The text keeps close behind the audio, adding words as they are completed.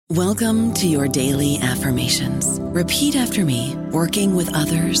Welcome to your daily affirmations. Repeat after me. Working with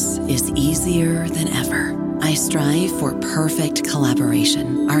others is easier than ever. I strive for perfect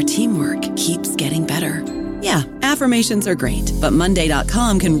collaboration. Our teamwork keeps getting better. Yeah, affirmations are great, but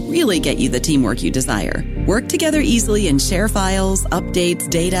Monday.com can really get you the teamwork you desire. Work together easily and share files, updates,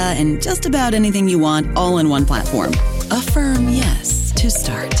 data, and just about anything you want all in one platform. Affirm yes to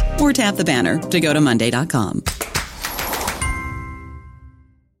start, or tap the banner to go to Monday.com.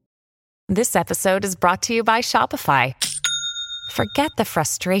 This episode is brought to you by Shopify. Forget the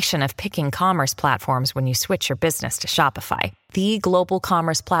frustration of picking commerce platforms when you switch your business to Shopify, the global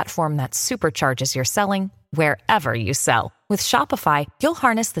commerce platform that supercharges your selling wherever you sell. With Shopify, you'll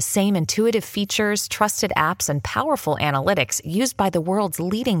harness the same intuitive features, trusted apps, and powerful analytics used by the world's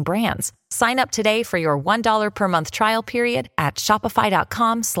leading brands. Sign up today for your $1 per month trial period at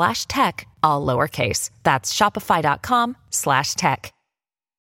shopify.com/tech, all lowercase. That's shopify.com/tech.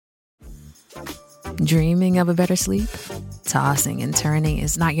 Dreaming of a better sleep? Tossing and turning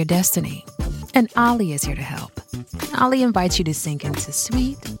is not your destiny. And Ollie is here to help. Ollie invites you to sink into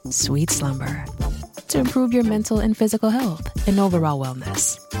sweet, sweet slumber to improve your mental and physical health and overall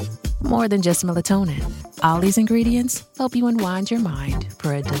wellness. More than just melatonin, Ollie's ingredients help you unwind your mind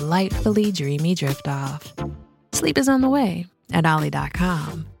for a delightfully dreamy drift off. Sleep is on the way at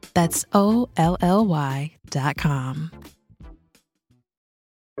Ollie.com. That's OLLY.com.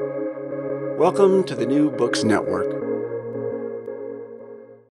 Welcome to the New Books Network.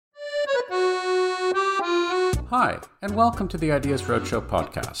 Hi, and welcome to the Ideas Roadshow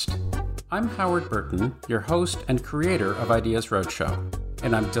podcast. I'm Howard Burton, your host and creator of Ideas Roadshow,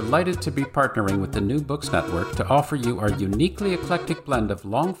 and I'm delighted to be partnering with the New Books Network to offer you our uniquely eclectic blend of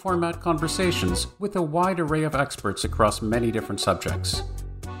long-format conversations with a wide array of experts across many different subjects.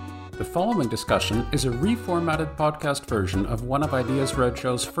 The following discussion is a reformatted podcast version of one of Ideas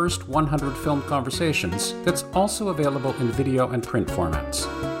Roadshow's first 100 film conversations that's also available in video and print formats.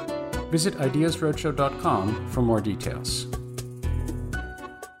 Visit ideasroadshow.com for more details.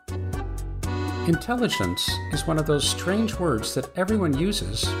 Intelligence is one of those strange words that everyone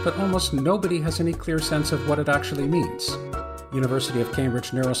uses, but almost nobody has any clear sense of what it actually means. University of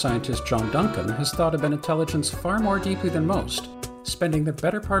Cambridge neuroscientist John Duncan has thought about intelligence far more deeply than most, spending the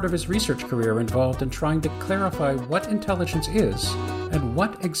better part of his research career involved in trying to clarify what intelligence is and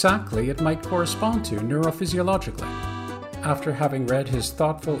what exactly it might correspond to neurophysiologically. After having read his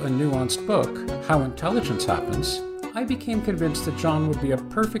thoughtful and nuanced book, How Intelligence Happens, I became convinced that John would be a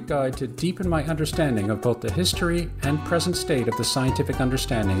perfect guide to deepen my understanding of both the history and present state of the scientific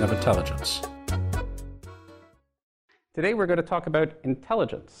understanding of intelligence. Today we're going to talk about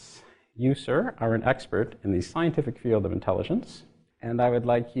intelligence. You, sir, are an expert in the scientific field of intelligence. And I would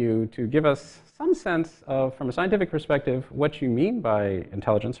like you to give us some sense of, from a scientific perspective, what you mean by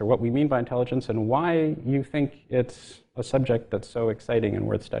intelligence, or what we mean by intelligence, and why you think it's a subject that's so exciting and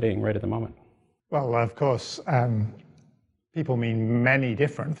worth studying right at the moment. Well, of course, people mean many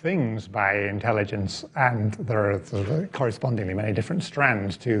different things by intelligence, and there are sort of correspondingly many different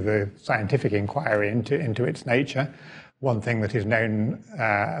strands to the scientific inquiry into its nature. One thing that is known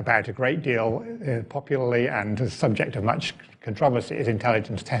about a great deal popularly and is subject of much controversy is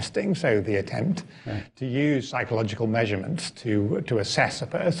intelligence testing, so the attempt to use psychological measurements to assess a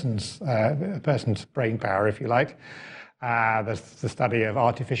person's brain power, if you like. There's the study of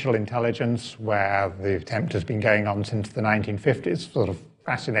artificial intelligence, where the attempt has been going on since the 1950s, sort of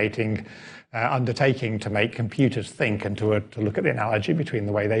fascinating undertaking to make computers think and to look at the analogy between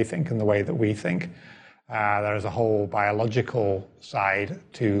the way they think and the way that we think. There is a whole biological side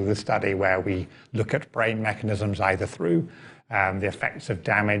to the study where we look at brain mechanisms either through the effects of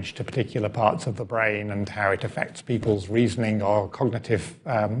damage to particular parts of the brain and how it affects people's reasoning or cognitive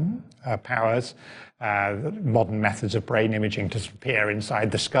powers. Modern methods of brain imaging to peer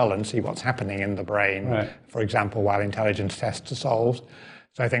inside the skull and see what's happening in the brain, for example, while intelligence tests are solved.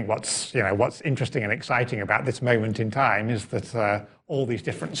 So I think what's interesting and exciting about this moment in time is that all these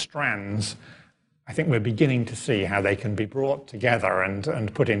different strands, I think we're beginning to see how they can be brought together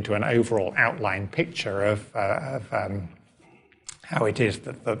and put into an overall outline picture of how it is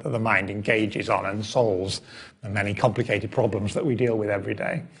that the mind engages on and solves the many complicated problems that we deal with every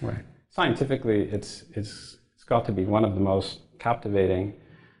day. Right. Scientifically, it's got to be one of the most captivating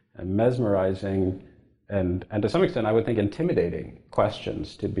and mesmerizing and to some extent, I would think, intimidating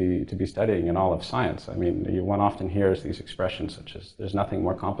questions to be studying in all of science. I mean, one often hears these expressions such as, there's nothing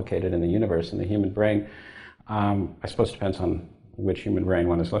more complicated in the universe than the human brain. I suppose it depends on which human brain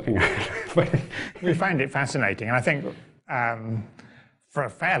one is looking at. We find it fascinating, and I think for a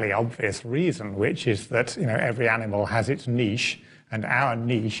fairly obvious reason, which is that every animal has its niche, And our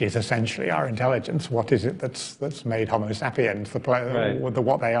niche is essentially our intelligence. What is it that's made Homo sapiens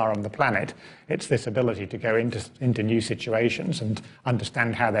what they are on the planet? It's this ability to go into new situations and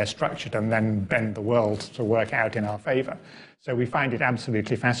understand how they're structured and then bend the world to work out in our favor. So we find it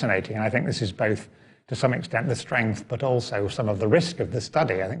absolutely fascinating. And I think this is both, to some extent, the strength, but also some of the risk of the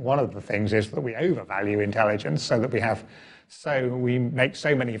study. I think one of the things is that we overvalue intelligence so that we make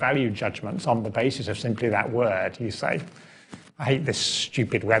so many value judgments on the basis of simply that word. You say, I hate this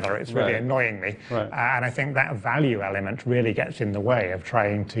stupid weather, it's really annoying me. Right. And I think that value element really gets in the way of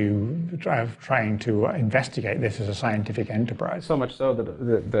trying to investigate this as a scientific enterprise. So much so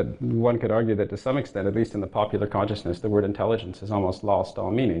that one could argue that to some extent, at least in the popular consciousness, the word intelligence has almost lost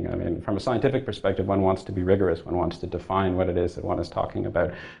all meaning. I mean, from a scientific perspective, one wants to be rigorous, one wants to define what it is that one is talking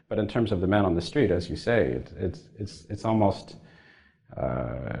about. But in terms of the man on the street, as you say, it's almost...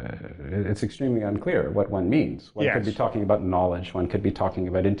 it's extremely unclear what one means. One could be talking about knowledge, one could be talking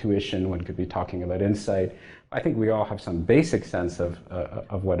about intuition, one could be talking about insight. I think we all have some basic sense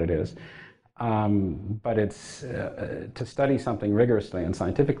of what it is. But it's to study something rigorously and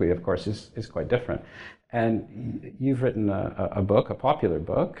scientifically, of course, is quite different. And you've written a book, a popular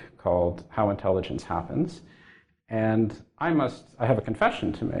book, called How Intelligence Happens. And I have a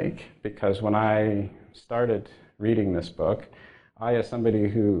confession to make, because when I started reading this book, I, as somebody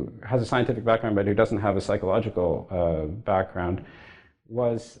who has a scientific background but who doesn't have a psychological background,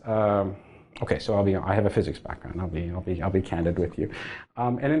 was okay. So I have a physics background. I'll be candid with you.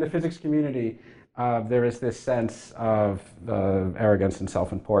 And in the physics community, there is this sense of arrogance and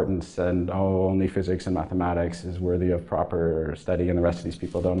self-importance, and only physics and mathematics is worthy of proper study, and the rest of these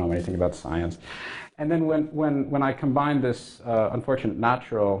people don't know anything about science. And then when I combine this unfortunate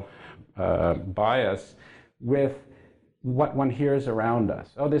natural bias with what one hears around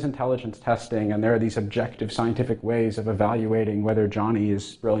us. Oh, there's intelligence testing, and there are these objective scientific ways of evaluating whether Johnny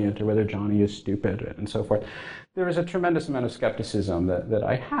is brilliant or whether Johnny is stupid, and so forth. There is a tremendous amount of skepticism that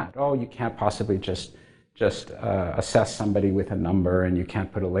I had. Oh, you can't possibly just assess somebody with a number, and you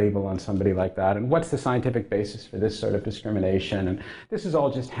can't put a label on somebody like that. And what's the scientific basis for this sort of discrimination? And this is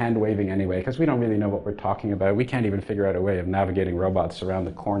all just hand-waving anyway, because we don't really know what we're talking about. We can't even figure out a way of navigating robots around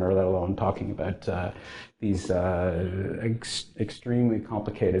the corner, let alone talking about these extremely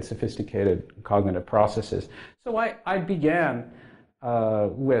complicated, sophisticated cognitive processes. So I began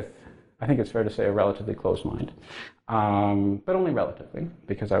with, I think it's fair to say, a relatively closed mind. But only relatively,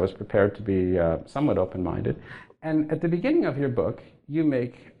 because I was prepared to be somewhat open-minded. And at the beginning of your book, you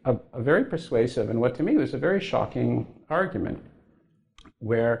make a very persuasive, and what to me was a very shocking argument,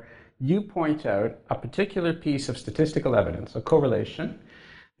 where you point out a particular piece of statistical evidence, a correlation,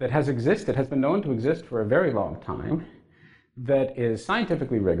 that has been known to exist for a very long time, that is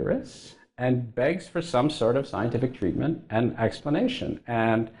scientifically rigorous and begs for some sort of scientific treatment and explanation.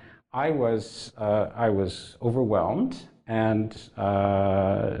 And I was overwhelmed and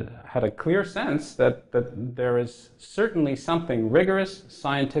had a clear sense that there is certainly something rigorous,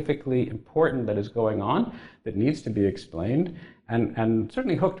 scientifically important that is going on that needs to be explained, and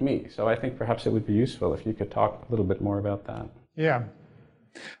certainly hooked me. So I think perhaps it would be useful if you could talk a little bit more about that. Yeah.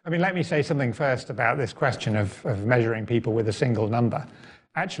 I mean, let me say something first about this question of measuring people with a single number.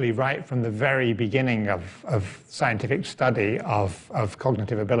 Actually, right from the very beginning of scientific study of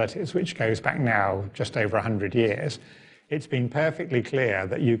cognitive abilities, which goes back now just over 100 years, it's been perfectly clear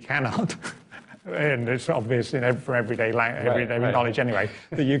that you cannot, and it's obvious from everyday knowledge anyway,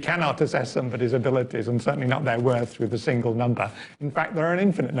 that you cannot assess somebody's abilities, and certainly not their worth, with a single number. In fact, there are an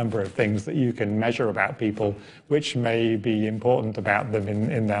infinite number of things that you can measure about people which may be important about them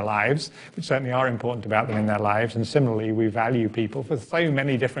in their lives, which certainly are important about them in their lives. And similarly, we value people for so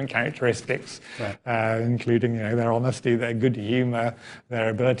many different characteristics, including their honesty, their good humor, their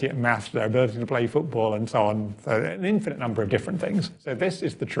ability at maths, their ability to play football, and so on. So an infinite number of different things. So this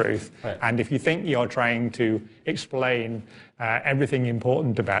is the truth. Right. And if you think you're trying to explain everything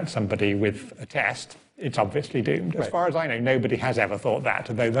important about somebody with a test, it's obviously doomed. As far as I know, nobody has ever thought that,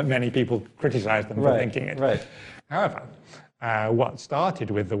 though many people criticize them for thinking it. Right. However, what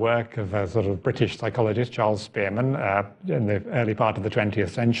started with the work of a sort of British psychologist, Charles Spearman, in the early part of the 20th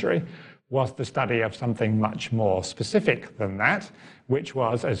century, was the study of something much more specific than that, which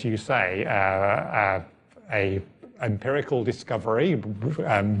was, as you say, a empirical discovery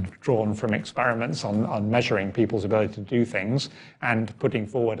drawn from experiments on measuring people's ability to do things and putting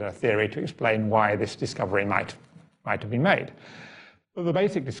forward a theory to explain why this discovery might have been made. But the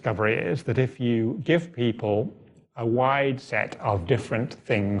basic discovery is that if you give people a wide set of different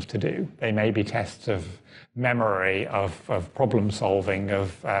things to do, they may be tests of memory, of problem solving,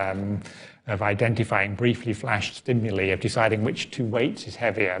 of of identifying briefly flashed stimuli, of deciding which two weights is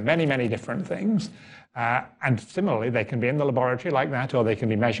heavier, many, many different things. And similarly, they can be in the laboratory like that, or they can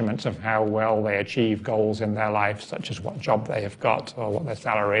be measurements of how well they achieve goals in their life, such as what job they have got or what their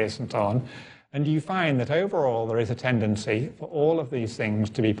salary is and so on. And you find that overall there is a tendency for all of these things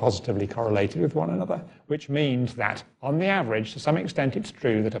to be positively correlated with one another, which means that on the average, to some extent, it's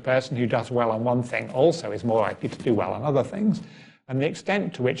true that a person who does well on one thing also is more likely to do well on other things. And the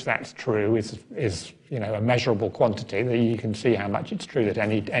extent to which that's true is a measurable quantity, that you can see how much it's true that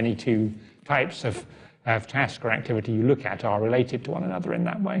any two types of task or activity you look at are related to one another in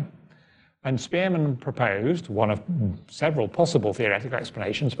that way. And Spearman proposed, one of several possible theoretical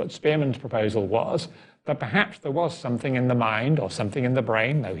explanations, but Spearman's proposal was that perhaps there was something in the mind or something in the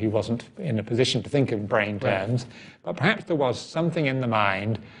brain, though he wasn't in a position to think in brain terms, but perhaps there was something in the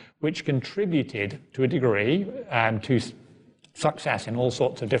mind which contributed to a degree to success in all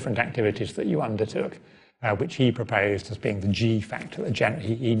sorts of different activities that you undertook, which he proposed as being the G factor.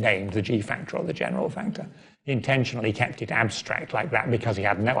 He named the G factor or the general factor. He intentionally kept it abstract like that because he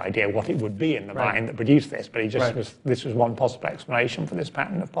had no idea what it would be in the mind that produced this, but this was one possible explanation for this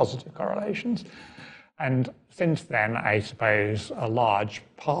pattern of positive correlations. And since then, I suppose a large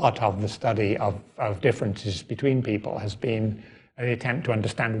part of the study of differences between people has been an attempt to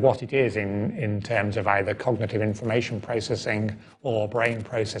understand what it is in terms of either cognitive information processing or brain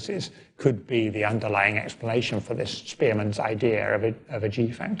processes could be the underlying explanation for this Spearman's idea of a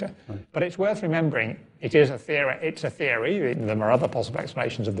G factor. Right. But it's worth remembering it's a theory. There are other possible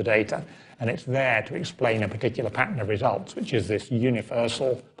explanations of the data, and it's there to explain a particular pattern of results, which is this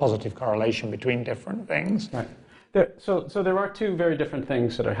universal positive correlation between different things. Right. So there are two very different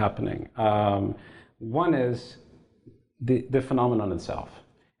things that are happening. One is the phenomenon itself,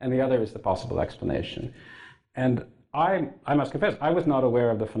 and the other is the possible explanation. And I must confess, I was not aware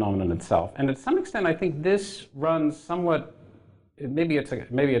of the phenomenon itself. And to some extent, I think this runs somewhat, maybe it's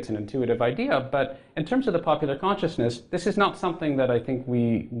an intuitive idea, but in terms of the popular consciousness, this is not something that I think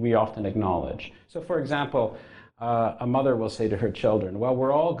we often acknowledge. So for example, a mother will say to her children, well,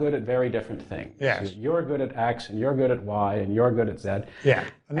 we're all good at very different things. Yes. You're good at X, and you're good at Y, and you're good at Z. Yeah,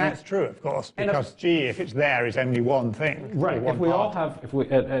 and that's true, of course, because G, if it's there, is only one thing. Right. If we all have,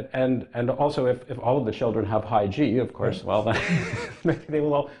 and also if all of the children have high G, of course, well, then maybe they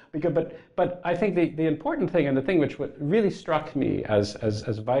will all be good. But I think the important thing, and the thing which really struck me as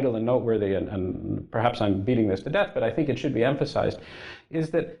vital and noteworthy, and perhaps I'm beating this to death, but I think it should be emphasized, is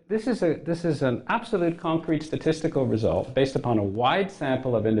that this is an absolute concrete statistical result based upon a wide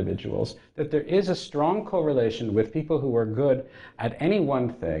sample of individuals, that there is a strong correlation with people who are good at any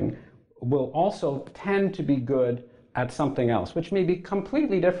one thing will also tend to be good at something else, which may be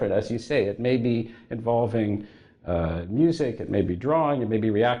completely different, as you say. It may be involving music, it may be drawing, it may be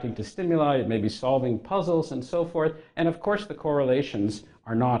reacting to stimuli, it may be solving puzzles and so forth. And of course the correlations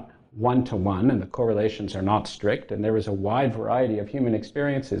are not one-to-one, and the correlations are not strict, and there is a wide variety of human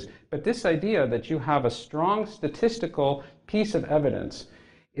experiences. But this idea that you have a strong statistical piece of evidence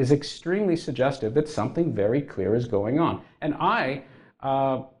is extremely suggestive that something very clear is going on. And I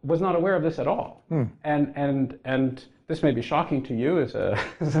was not aware of this at all. And this may be shocking to you as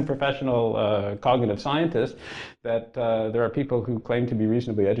a professional cognitive scientist, that there are people who claim to be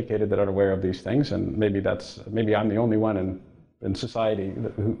reasonably educated that are aware of these things, and maybe I'm the only one in society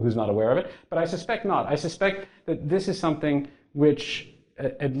who's not aware of it, but I suspect not. I suspect that this is something which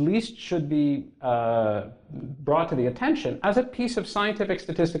at least should be brought to the attention as a piece of scientific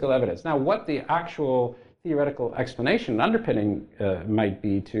statistical evidence. Now, what the actual theoretical explanation underpinning might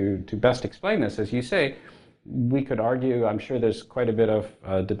be to best explain this, as you say, we could argue. I'm sure there's quite a bit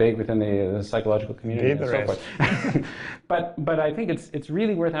of debate within the psychological community and so forth. But I think it's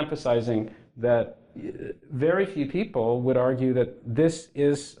really worth emphasizing that very few people would argue that this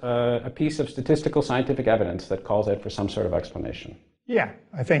is a piece of statistical scientific evidence that calls out for some sort of explanation. Yeah,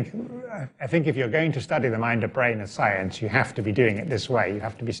 I think if you're going to study the mind and brain as science, you have to be doing it this way. You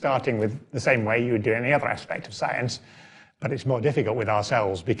have to be starting with the same way you would do any other aspect of science. But it's more difficult with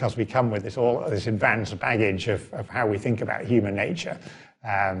ourselves because we come with this advanced baggage of how we think about human nature.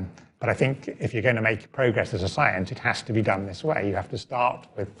 But I think if you're going to make progress as a science, it has to be done this way. You have to start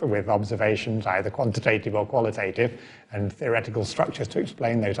with observations, either quantitative or qualitative, and theoretical structures to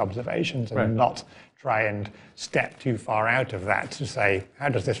explain those observations, and not try and step too far out of that to say, how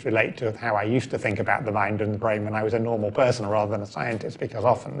does this relate to how I used to think about the mind and the brain when I was a normal person rather than a scientist, because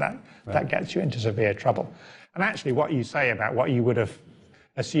often that gets you into severe trouble. And actually what you say about what you would have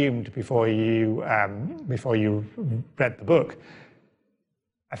assumed before you read the book,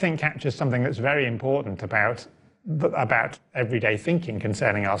 I think captures something that's very important about about everyday thinking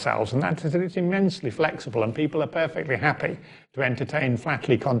concerning ourselves, and that is that it's immensely flexible, and people are perfectly happy to entertain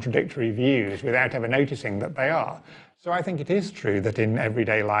flatly contradictory views without ever noticing that they are. So I think it is true that in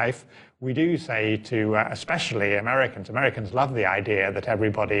everyday life, we do say to, especially Americans love the idea that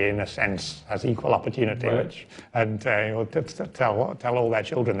everybody, in a sense, has equal opportunity, right. and tell all their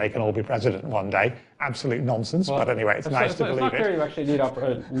children they can all be president one day. Absolute nonsense, but anyway, it's nice to believe it. It's not clear you actually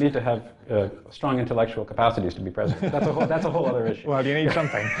need to have strong intellectual capacities to be president. That's a whole other issue. Well, you need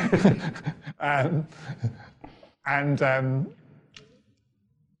something.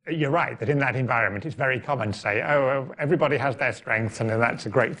 You're right that in that environment it's very common to say, oh, everybody has their strengths and that's a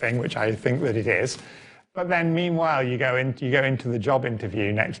great thing, which I think that it is. But then meanwhile you go into the job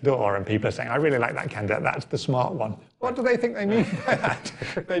interview next door and people are saying, I really like that candidate, that's the smart one. What do they think they mean by that?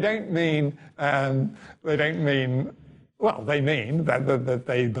 They mean that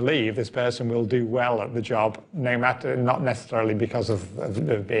they believe this person will do well at the job, no matter, not necessarily because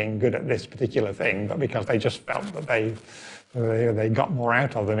of being good at this particular thing, but because they just felt that they got more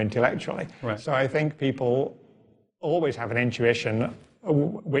out of them intellectually. Right. So I think people always have an intuition,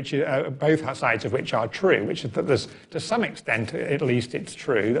 which both sides of which are true, which is that there's, to some extent, at least it's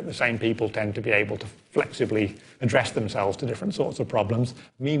true, that the same people tend to be able to flexibly address themselves to different sorts of problems.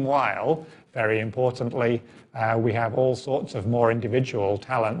 Meanwhile, very importantly, we have all sorts of more individual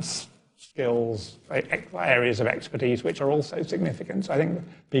talents, skills, areas of expertise, which are also significant. So I think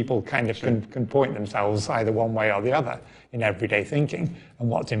people kind of can point themselves either one way or the other in everyday thinking. And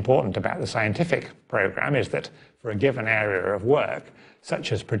what's important about the scientific program is that for a given area of work,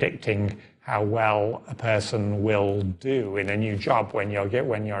 such as predicting how well a person will do in a new job when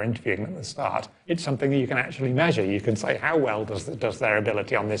you're interviewing them at the start, it's something that you can actually measure. You can say, how well does their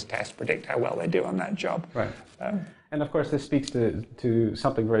ability on this test predict how well they do on that job? Right. And of course, this speaks to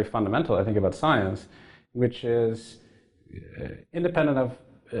something very fundamental, I think, about science, which is independent of,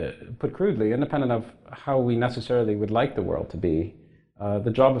 put crudely, independent of how we necessarily would like the world to be.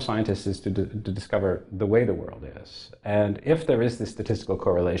 The job of scientists is to discover the way the world is. And if there is this statistical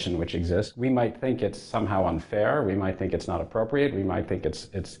correlation which exists, we might think it's somehow unfair, we might think it's not appropriate, we might think it's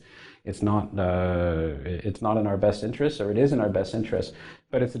not in our best interest, or it is in our best interest.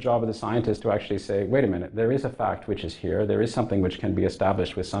 But it's the job of the scientist to actually say, wait a minute, there is a fact which is here, there is something which can be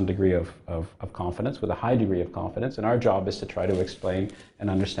established with some degree of confidence, with a high degree of confidence, and our job is to try to explain and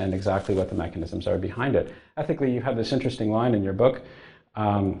understand exactly what the mechanisms are behind it. Ethically, you have this interesting line in your book,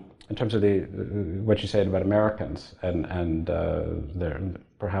 in terms of what you said about Americans and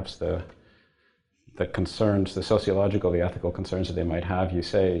perhaps the concerns, the sociological, the ethical concerns that they might have. You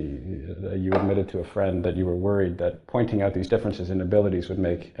say, you admitted to a friend that you were worried that pointing out these differences in abilities would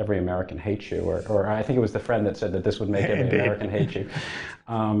make every American hate you, or I think it was the friend that said that this would make every American hate you.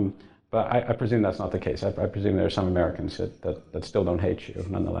 But I presume that's not the case. I presume there are some Americans that still don't hate you,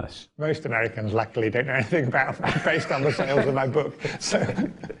 nonetheless. Most Americans, luckily, don't know anything about me based on the sales of my book. So,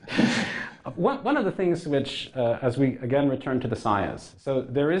 one of the things which, as we again return to the science, so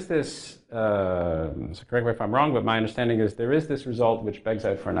there is this, so correct me if I'm wrong, but my understanding is there is this result which begs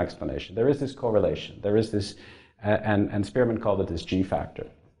out for an explanation. There is this correlation. There is this, and Spearman called it this G factor.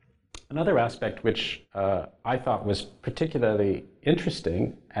 Another aspect which I thought was particularly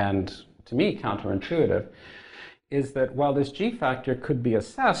interesting and to me counterintuitive is that while this G factor could be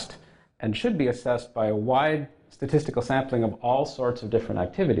assessed and should be assessed by a wide statistical sampling of all sorts of different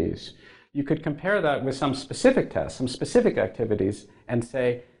activities, you could compare that with some specific tests, some specific activities, and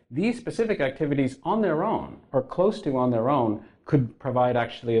say these specific activities on their own or close to on their own could provide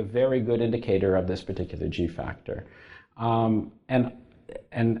actually a very good indicator of this particular G factor.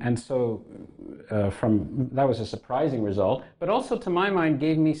 And so that was a surprising result, but also to my mind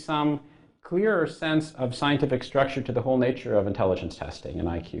gave me some clearer sense of scientific structure to the whole nature of intelligence testing and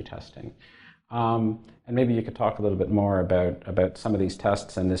IQ testing. And maybe you could talk a little bit more about some of these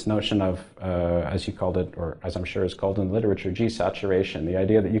tests and this notion of, as you called it, or as I'm sure it's called in the literature, G saturation, the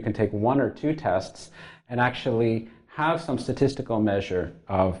idea that you can take one or two tests and actually have some statistical measure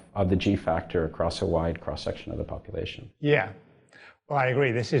of the G factor across a wide cross-section of the population. Yeah. Well, I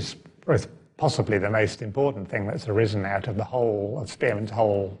agree. This is possibly the most important thing that's arisen out of the whole of Spearman's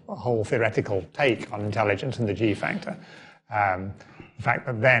whole theoretical take on intelligence and the G factor. The fact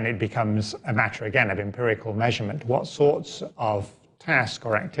that then it becomes a matter, again, of empirical measurement. What sorts of task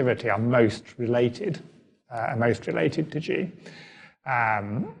or activity are most related to G?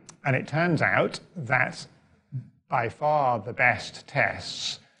 And it turns out that by far the best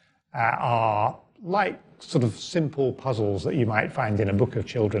tests are like sort of simple puzzles that you might find in a book of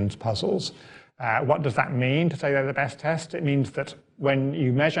children's puzzles. What does that mean to say they're the best test? It means that when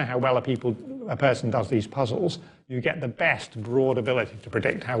you measure how well a person does these puzzles, you get the best broad ability to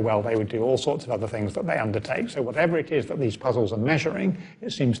predict how well they would do all sorts of other things that they undertake. So whatever it is that these puzzles are measuring,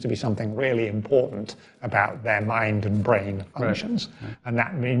 it seems to be something really important about their mind and brain functions. Right. And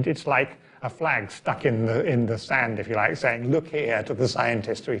that means it's like a flag stuck in the sand, if you like, saying, look here to the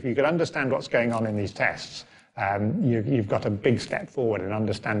scientist. So if you could understand what's going on in these tests, you've got a big step forward in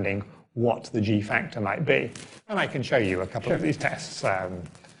understanding what the G factor might be. And I can show you a couple of these tests.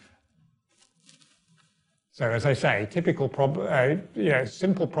 So as I say, typical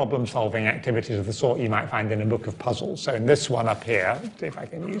simple problem-solving activities of the sort you might find in a book of puzzles. So in this one up here, see if I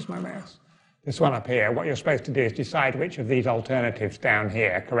can use my mouse. This one up here, what you're supposed to do is decide which of these alternatives down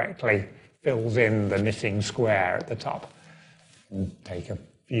here correctly fills in the missing square at the top. And take a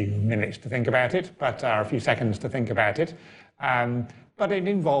few minutes to think about it, but a few seconds to think about it. But it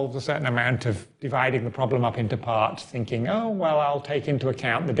involves a certain amount of dividing the problem up into parts, thinking, oh, well, I'll take into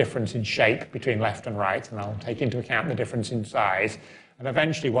account the difference in shape between left and right, and I'll take into account the difference in size. And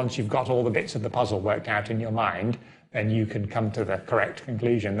eventually, once you've got all the bits of the puzzle worked out in your mind, then you can come to the correct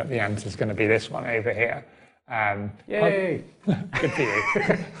conclusion that the answer is going to be this one over here. Yay! Good for you.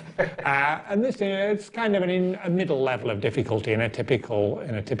 And this it's kind of a middle level of difficulty in a typical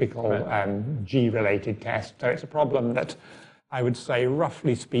right. G-related test. So it's a problem that I would say,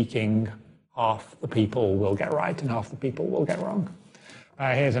 roughly speaking, half the people will get right and half the people will get wrong.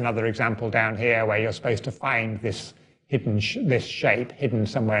 Here's another example down here where you're supposed to find this shape hidden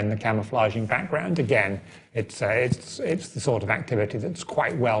somewhere in the camouflaging background. Again, it's the sort of activity that's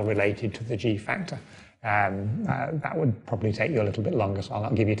quite well related to the G factor. That would probably take you a little bit longer, so I'll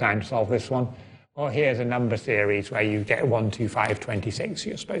not give you time to solve this one. Or here's a number series where you get 1, 2, 5, 26.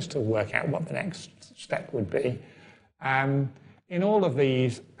 You're supposed to work out what the next step would be. In all of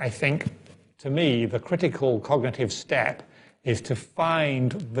these, I think, to me, the critical cognitive step is to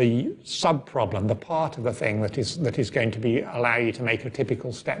find the sub-problem, the part of the thing that is going to allow you to make a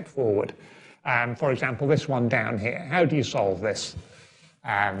typical step forward. For example, this one down here. How do you solve this?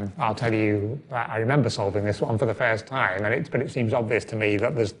 I'll tell you, I remember solving this one for the first time, but it seems obvious to me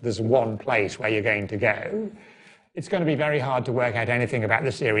that there's one place where you're going to go. It's going to be very hard to work out anything about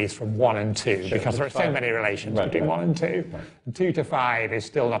the series from 1 and 2 because there are so many relations between 1 and 2. Right. And 2 to 5 is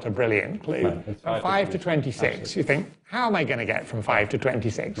still not a brilliant clue. Right. 5 to 26, absolutely. You think, how am I going to get from 5 to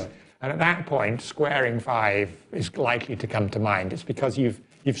 26? Right. And at that point, squaring 5 is likely to come to mind. It's because you've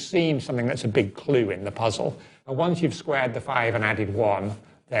seen something that's a big clue in the puzzle. And once you've squared the 5 and added 1,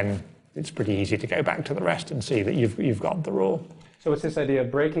 then it's pretty easy to go back to the rest and see that you've got the rule. So it's this idea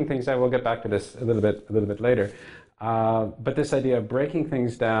of breaking things down. We'll get back to this a little bit later. But this idea of breaking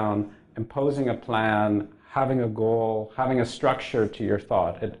things down, imposing a plan, having a goal, having a structure to your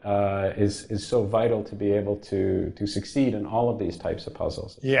thought is so vital to be able to succeed in all of these types of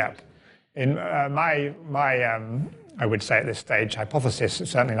puzzles. Yeah. In my I would say at this stage, hypothesis,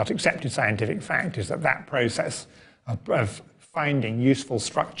 it's certainly not accepted scientific fact, is that process of finding useful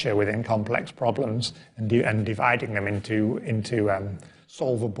structure within complex problems and dividing them into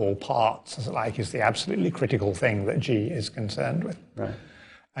solvable parts, as like, is the absolutely critical thing that G is concerned with. Right.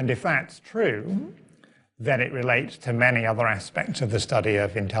 And if that's true, then it relates to many other aspects of the study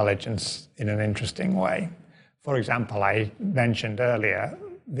of intelligence in an interesting way. For example, I mentioned earlier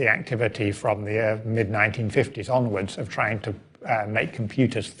the activity from the mid-1950s onwards of trying to make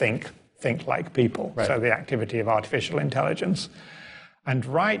computers think like people, right. So the activity of artificial intelligence. And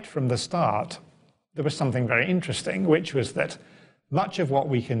right from the start, there was something very interesting, which was that much of what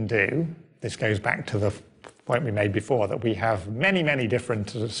we can do, this goes back to the point we made before, that we have many, many different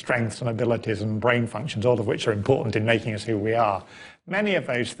strengths and abilities and brain functions, all of which are important in making us who we are. Many of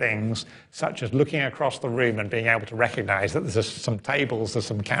those things, such as looking across the room and being able to recognize that there's some tables, there's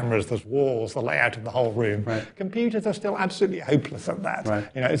some cameras, there's walls, the layout of the whole room, right. Computers are still absolutely hopeless at that.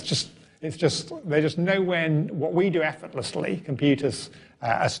 Right. They're just nowhere, what we do effortlessly, computers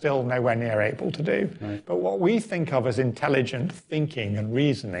are still nowhere near able to do. Right. But what we think of as intelligent thinking and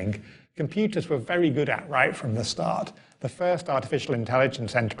reasoning, computers were very good at right from the start. The first artificial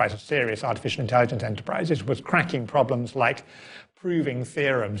intelligence enterprise, serious artificial intelligence enterprises, was cracking problems like proving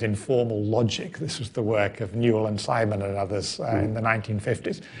theorems in formal logic. This was the work of Newell and Simon and others in the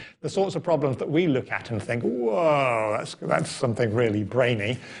 1950s. The sorts of problems that we look at and think, whoa, that's something really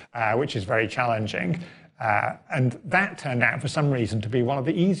brainy, which is very challenging. And that turned out, for some reason, to be one of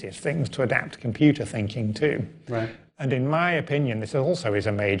the easiest things to adapt computer thinking to. Right. And in my opinion, this also is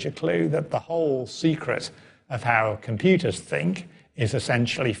a major clue that the whole secret of how computers think is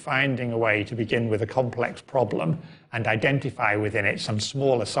essentially finding a way to begin with a complex problem and identify within it some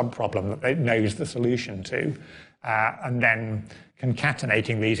smaller subproblem that it knows the solution to, and then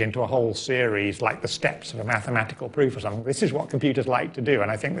concatenating these into a whole series like the steps of a mathematical proof or something. This is what computers like to do, and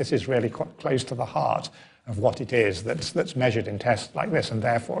I think this is really quite close to the heart of what it is that's measured in tests like this and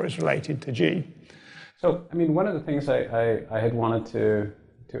therefore is related to G. So, I mean, one of the things I had wanted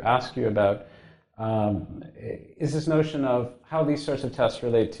to ask you about is this notion of how these sorts of tests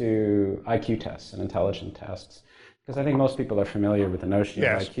relate to IQ tests and intelligence tests. Because I think most people are familiar with the notion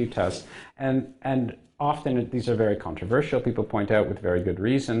of IQ tests. And often these are very controversial. People point out with very good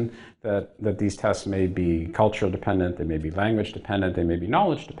reason that these tests may be cultural dependent, they may be language dependent, they may be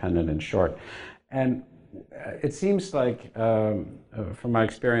knowledge dependent, in short. And it seems like, from my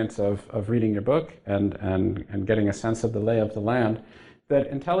experience of reading your book and getting a sense of the lay of the land, that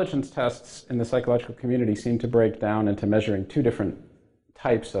intelligence tests in the psychological community seem to break down into measuring two different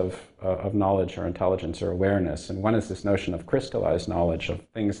types of knowledge or intelligence or awareness. And one is this notion of crystallized knowledge, of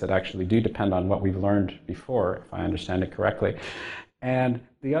things that actually do depend on what we've learned before, if I understand it correctly. And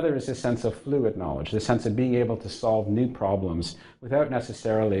the other is this sense of fluid knowledge, the sense of being able to solve new problems without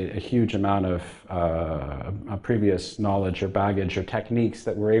necessarily a huge amount of previous knowledge or baggage or techniques,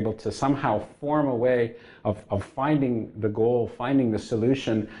 that we're able to somehow form a way of finding the goal, finding the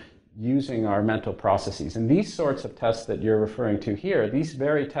solution, using our mental processes. And these sorts of tests that you're referring to here, these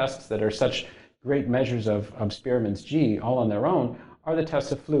very tests that are such great measures of Spearman's G all on their own, are the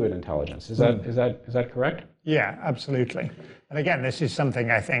tests of fluid intelligence. Is that correct? Yeah, absolutely. And again, this is something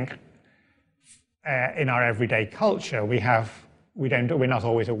I think in our everyday culture we're not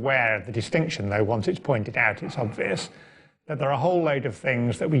always aware of the distinction, though once it's pointed out it's obvious, that there are a whole load of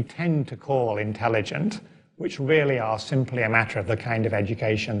things that we tend to call intelligent, which really are simply a matter of the kind of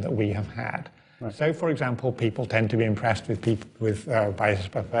education that we have had. Right. So, for example, people tend to be impressed by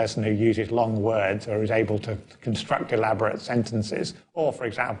a person who uses long words or is able to construct elaborate sentences, or, for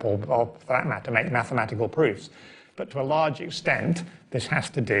example, or for that matter, make mathematical proofs. But to a large extent, this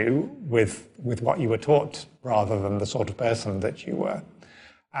has to do with what you were taught rather than the sort of person that you were.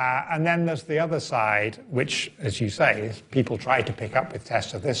 And then there's the other side, which, as you say, people try to pick up with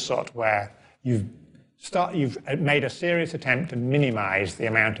tests of this sort, where you've made a serious attempt to minimize the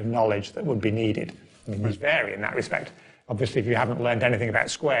amount of knowledge that would be needed. I mean, these vary in that respect. Obviously, if you haven't learned anything about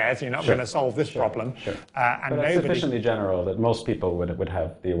squares, you're not going to solve this problem. Sure. And but it's sufficiently general that most people would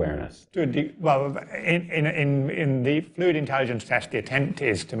have the awareness. Well, in the fluid intelligence test, the attempt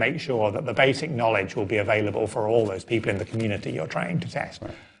is to make sure that the basic knowledge will be available for all those people in the community you're trying to test.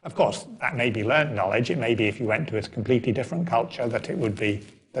 Right. Of course, that may be learned knowledge. It may be if you went to a completely different culture that it would be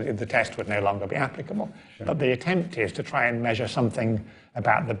that the test would no longer be applicable. Sure. But the attempt is to try and measure something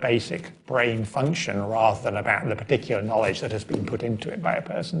about the basic brain function rather than about the particular knowledge that has been put into it by a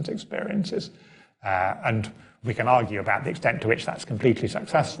person's experiences. And we can argue about the extent to which that's completely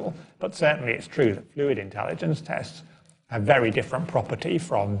successful, but certainly it's true that fluid intelligence tests have very different property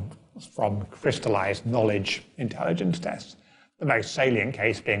from crystallized knowledge intelligence tests. The most salient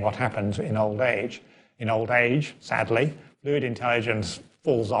case being what happens in old age. In old age, sadly, fluid intelligence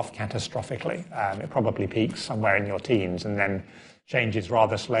falls off catastrophically. It probably peaks somewhere in your teens and then changes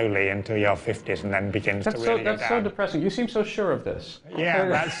rather slowly until your 50s and then begins to really go down. That's so depressing. You seem so sure of this.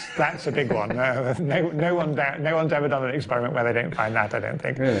 Yeah, that's a big one. No one's ever done an experiment where they don't find that, I don't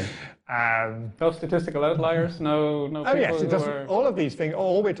think. Really? No statistical outliers? No people yes, it doesn't. All of these things,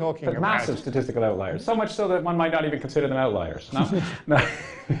 all we're talking about... massive statistical outliers. So much so that one might not even consider them outliers. No?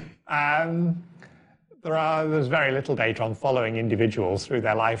 No. There's very little data on following individuals through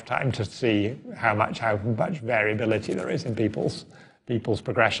their lifetime to see how much variability there is in people's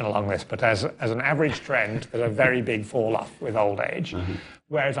progression along this. But as an average trend, there's a very big fall-off with old age. Mm-hmm.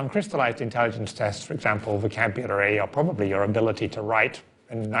 Whereas on crystallized intelligence tests, for example, vocabulary or probably your ability to write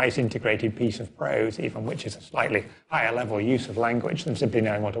a nice integrated piece of prose, even which is a slightly higher level use of language than simply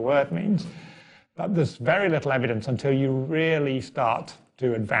knowing what a word means. But there's very little evidence until you really start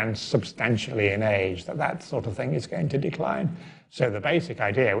to advance substantially in age that sort of thing is going to decline. So the basic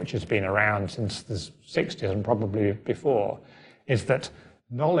idea, which has been around since the 60s and probably before, is that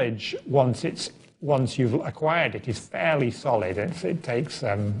knowledge, once you've acquired it, is fairly solid. It takes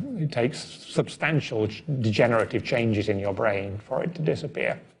substantial degenerative changes in your brain for it to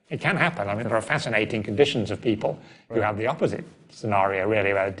disappear. It can happen. I mean, there are fascinating conditions of people who have the opposite scenario,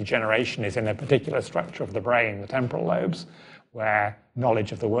 really, where degeneration is in a particular structure of the brain, the temporal lobes, where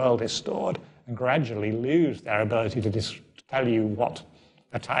knowledge of the world is stored, and gradually lose their ability to tell you what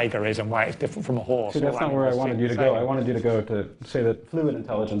a tiger is and why it's different from a horse. See, that's not where I wanted you to go. I wanted you to go to say that fluid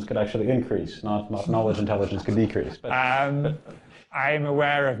intelligence could actually increase, not knowledge intelligence could decrease. I'm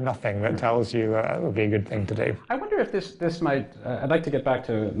aware of nothing that tells you it would be a good thing to do. I wonder if this might, I'd like to get back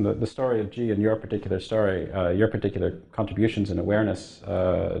to the story of G and your particular story, your particular contributions and awareness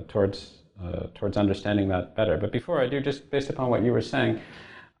towards understanding that better. But before I do, just based upon what you were saying,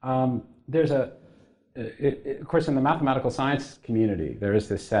 there's of course, in the mathematical science community, there is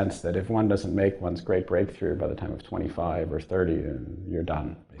this sense that if one doesn't make one's great breakthrough by the time of 25 or 30, then you're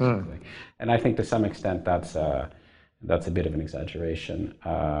done, basically. And I think to some extent that's a bit of an exaggeration.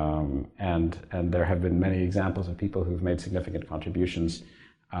 And there have been many examples of people who've made significant contributions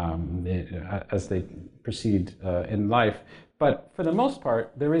as they proceed in life. But for the most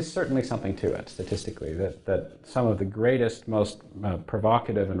part, there is certainly something to it, statistically, that some of the greatest, most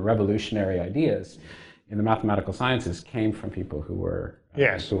provocative and revolutionary ideas in the mathematical sciences came from people who were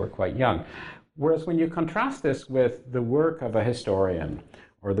quite young. Whereas when you contrast this with the work of a historian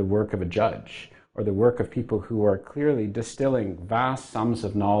or the work of a judge or the work of people who are clearly distilling vast sums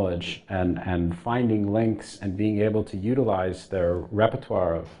of knowledge and finding links and being able to utilize their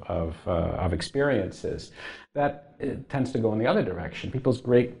repertoire of experiences, that tends to go in the other direction. People's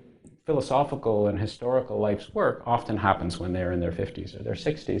great philosophical and historical life's work often happens when they're in their 50s or their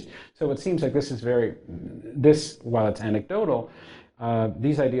 60s. So it seems like while it's anecdotal,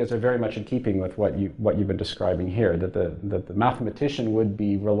 these ideas are very much in keeping with what you've been describing here, that the mathematician would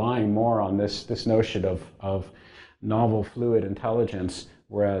be relying more on this notion of novel fluid intelligence,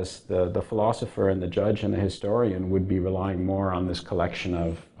 whereas the philosopher and the judge and the historian would be relying more on this collection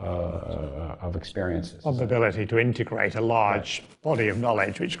of experiences. On the ability to integrate a large body of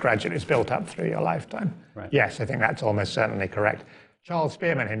knowledge which gradually is built up through your lifetime. Right. Yes, I think that's almost certainly correct. Charles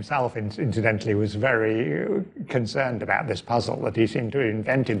Spearman himself, incidentally, was very concerned about this puzzle, that he seemed to have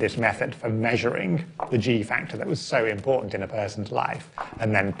invented this method for measuring the G factor that was so important in a person's life.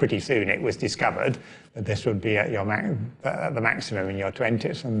 And then pretty soon it was discovered that this would be at the maximum in your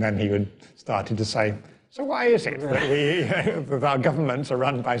 20s. And then he started to say, so why is it that that our governments are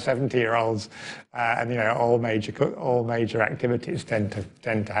run by 70-year-olds and all major activities tend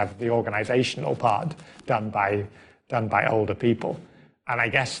to have the organizational part done by older people? And I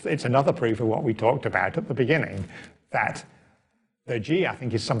guess it's another proof of what we talked about at the beginning, that the G, I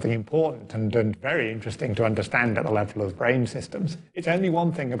think, is something important and very interesting to understand at the level of brain systems. It's only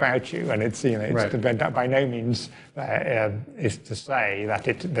one thing about you, and it's right. By no means is to say that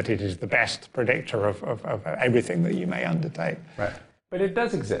it is the best predictor of everything that you may undertake. Right. But it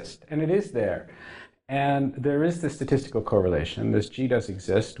does exist, and it is there. And there is this statistical correlation. This G does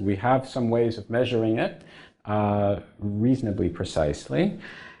exist. We have some ways of measuring it reasonably precisely.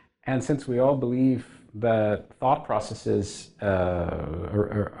 And since we all believe that thought processes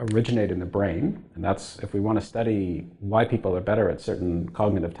originate in the brain, and that's, if we want to study why people are better at certain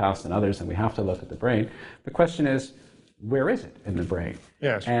cognitive tasks than others, then we have to look at the brain. The question is, where is it in the brain?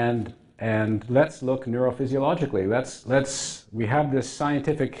 Yes. And let's look neurophysiologically. We have this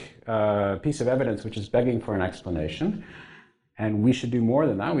scientific piece of evidence which is begging for an explanation, and we should do more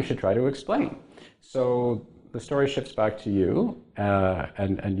than that. We should try to explain. So the story shifts back to you,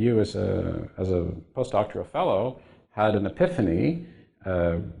 and you as a postdoctoral fellow had an epiphany.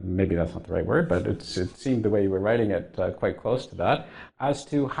 Maybe that's not the right word, but it seemed the way you were writing it quite close to that, as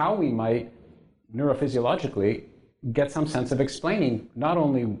to how we might neurophysiologically get some sense of explaining not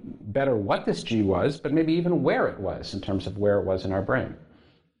only better what this G was, but maybe even where it was in terms of where it was in our brain.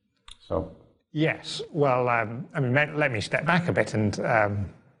 So. Yes. Well, let me step back a bit and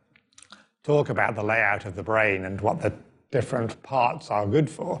talk about the layout of the brain and what the different parts are good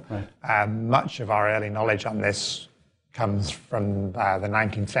for. Right. Much of our early knowledge on this comes from the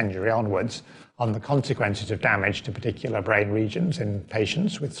 19th century onwards, on the consequences of damage to particular brain regions in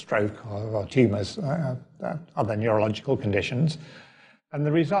patients with stroke or tumours, other neurological conditions. And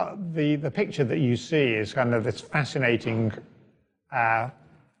the result, the picture that you see is kind of this fascinating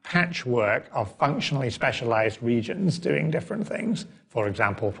patchwork of functionally specialized regions doing different things. For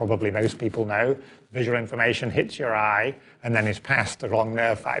example, probably most people know, visual information hits your eye and then is passed along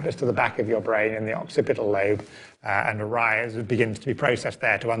nerve fibers to the back of your brain in the occipital lobe and begins to be processed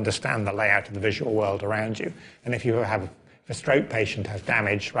there to understand the layout of the visual world around you. And if a stroke patient has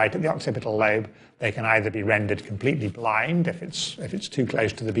damage right at the occipital lobe, they can either be rendered completely blind if it's too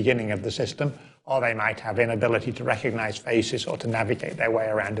close to the beginning of the system, or they might have inability to recognize faces or to navigate their way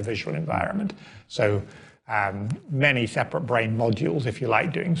around a visual environment. So many separate brain modules, if you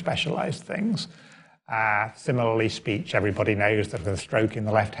like, doing specialized things. Similarly, speech. Everybody knows that with a stroke in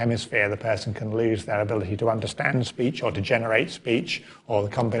the left hemisphere, the person can lose their ability to understand speech or to generate speech, or the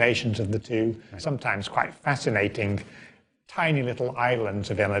combinations of the two. Right. Sometimes quite fascinating tiny little islands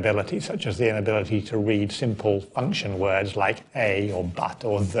of inability, such as the inability to read simple function words like a or but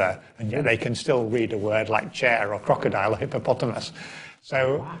or the, and yet they can still read a word like chair or crocodile or hippopotamus.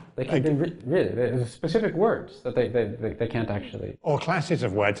 So wow. They can really specific words that they can't actually. Or classes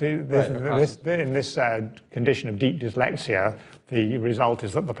of words. In this condition of deep dyslexia, the result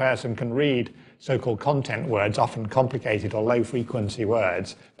is that the person can read so-called content words, often complicated or low-frequency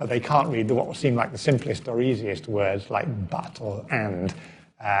words, but they can't read what would seem like the simplest or easiest words like but or and.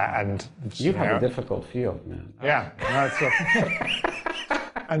 You have a difficult field, man. Yeah.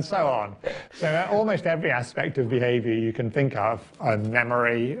 And so on. So almost every aspect of behavior you can think of,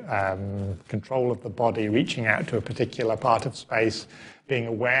 memory, control of the body, reaching out to a particular part of space, being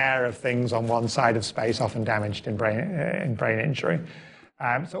aware of things on one side of space, often damaged in brain injury.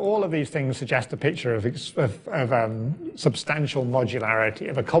 So all of these things suggest a picture of substantial modularity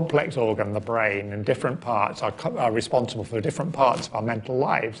of a complex organ, the brain, and different parts are responsible for different parts of our mental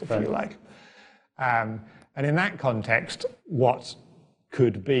lives, if you like. And in that context, what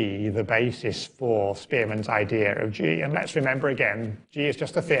could be the basis for Spearman's idea of G. And let's remember again, G is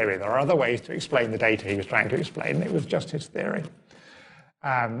just a theory. There are other ways to explain the data he was trying to explain. It was just his theory.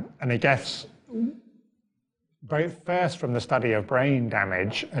 And I guess both first from the study of brain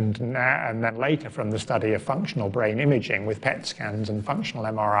damage and then later from the study of functional brain imaging with PET scans and functional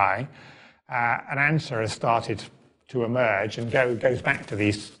MRI, an answer has started to emerge and goes back to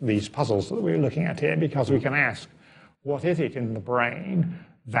these puzzles that we're looking at here, because we can ask, what is it in the brain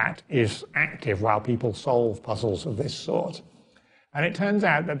that is active while people solve puzzles of this sort? And it turns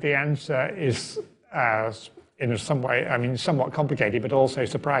out that the answer is, in some way, somewhat complicated, but also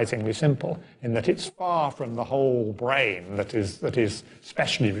surprisingly simple, in that it's far from the whole brain that is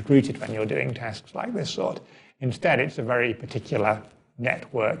specially recruited when you're doing tasks like this sort. Instead, it's a very particular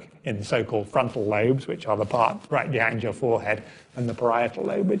network in the so-called frontal lobes, which are the part right behind your forehead, and the parietal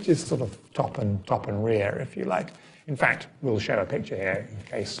lobe, which is sort of top and rear, if you like. In fact, we'll show a picture here in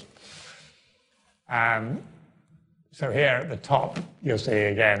case. So here at the top, you'll see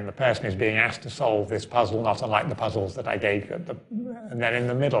again, the person is being asked to solve this puzzle, not unlike the puzzles that I gave you. And then in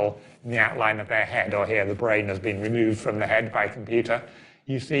the middle, in the outline of their head, or here the brain has been removed from the head by computer,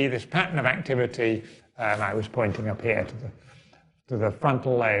 you see this pattern of activity. I was pointing up here to the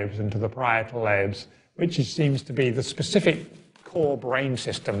frontal lobes and to the parietal lobes, which seems to be the specific core brain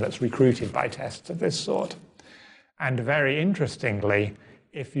system that's recruited by tests of this sort. And very interestingly,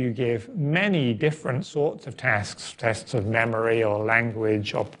 if you give many different sorts of tasks, tests of memory or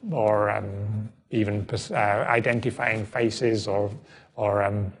language or even identifying faces or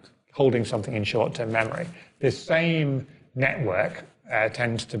holding something in short-term memory, this same network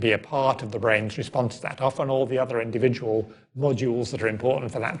tends to be a part of the brain's response to that. Often all the other individual modules that are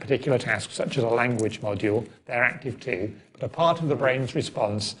important for that particular task, such as a language module, they're active too. But a part of the brain's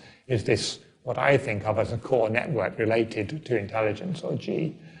response is this, what I think of as a core network related to intelligence, or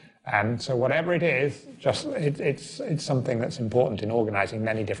G. So whatever it is, it's something that's important in organizing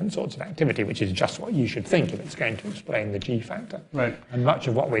many different sorts of activity, which is just what you should think if it's going to explain the G factor. Right. And much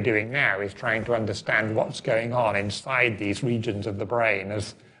of what we're doing now is trying to understand what's going on inside these regions of the brain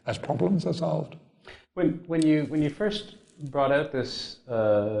as problems are solved. When you first brought out this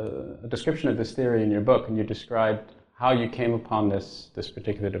description of this theory in your book, and you described how you came upon this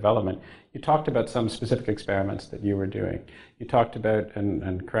particular development, you talked about some specific experiments that you were doing. You talked about,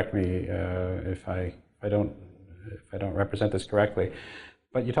 and correct me if I don't represent this correctly,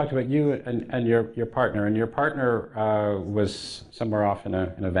 but you talked about you and your partner, and your partner was somewhere off in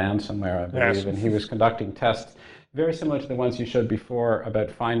a van somewhere, I believe, yes. And he was conducting tests very similar to the ones you showed before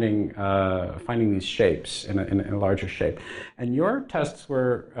about finding these shapes in a larger shape. And your tests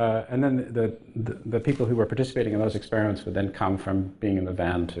were, and then the people who were participating in those experiments would then come from being in the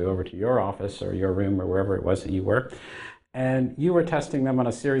van over to your office or your room or wherever it was that you were. And you were testing them on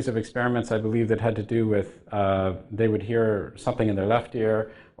a series of experiments, I believe, that had to do with they would hear something in their left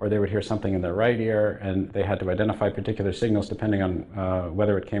ear, or they would hear something in their right ear, and they had to identify particular signals depending on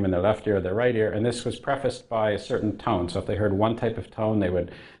whether it came in their left ear or their right ear. And this was prefaced by a certain tone. So if they heard one type of tone, they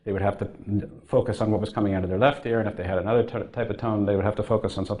would have to focus on what was coming out of their left ear, and if they had another type of tone, they would have to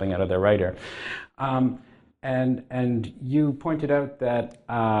focus on something out of their right ear. And you pointed out that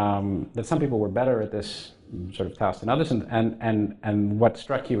that some people were better at this sort of task than others, and what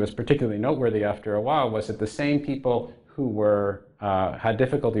struck you as particularly noteworthy after a while was that the same people who were had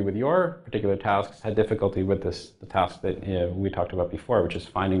difficulty with your particular tasks had difficulty with the task that we talked about before, which is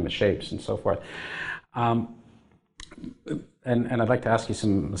finding the shapes and so forth. And I'd like to ask you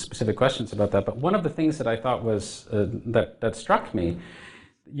some specific questions about that. But one of the things that I thought was that struck me,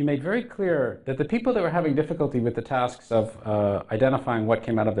 you made very clear that the people that were having difficulty with the tasks of identifying what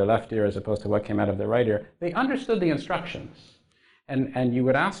came out of their left ear as opposed to what came out of their right ear, they understood the instructions. And you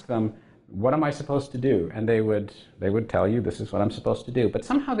would ask them, what am I supposed to do? And they would tell you, this is what I'm supposed to do. But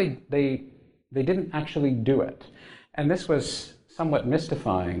somehow they didn't actually do it. And this was somewhat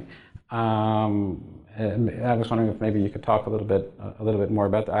mystifying. And I was wondering if maybe you could talk a little bit more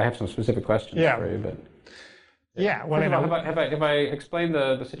about that. I have some specific questions for you, but well, have I explained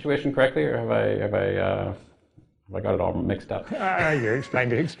the situation correctly, or have I got it all mixed up? You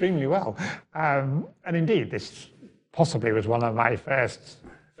explained it extremely well, and indeed, this possibly was one of my first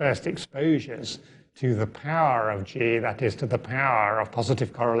exposures to the power of G, that is, to the power of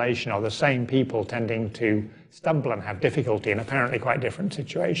positive correlation, or the same people tending to stumble and have difficulty in apparently quite different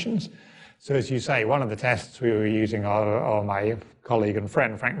situations. So as you say, one of the tests we were using, or my colleague and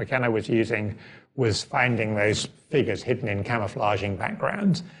friend Frank McKenna was using, was finding those figures hidden in camouflaging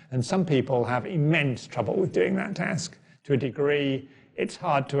backgrounds. And some people have immense trouble with doing that task. To a degree, it's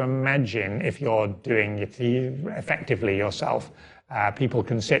hard to imagine if you're doing it effectively yourself. People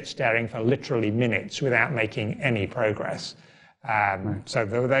can sit staring for literally minutes without making any progress. So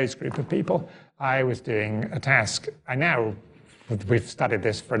there were those group of people. I was doing a task. We've studied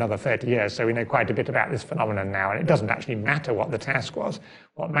this for another 30 years, so we know quite a bit about this phenomenon now, and it doesn't actually matter what the task was.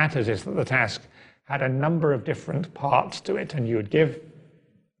 What matters is that the task had a number of different parts to it, and you would give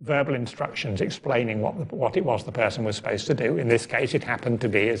verbal instructions explaining what it was the person was supposed to do. In this case, it happened to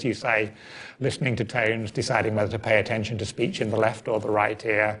be, as you say, listening to tones, deciding whether to pay attention to speech in the left or the right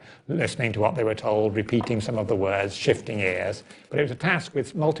ear, listening to what they were told, repeating some of the words, shifting ears. But it was a task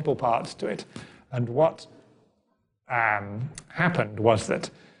with multiple parts to it. And what happened was that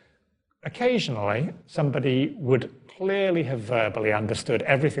occasionally somebody would clearly have verbally understood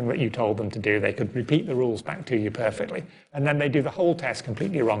everything that you told them to do. They could repeat the rules back to you perfectly. And then they do the whole test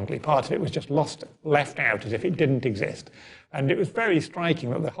completely wrongly. Part of it was just left out as if it didn't exist. And it was very striking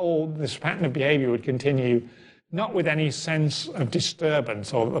that this pattern of behavior would continue, not with any sense of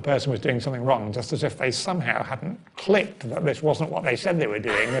disturbance or that the person was doing something wrong, just as if they somehow hadn't clicked that this wasn't what they said they were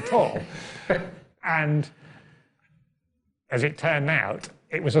doing at all. And as it turned out,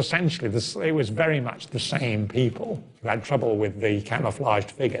 it was essentially it was very much the same people who had trouble with the camouflaged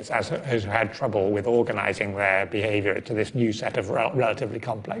figures as who had trouble with organizing their behavior to this new set of relatively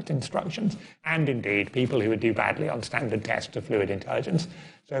complex instructions, and indeed people who would do badly on standard tests of fluid intelligence.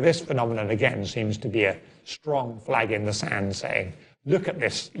 So this phenomenon again seems to be a strong flag in the sand saying, look at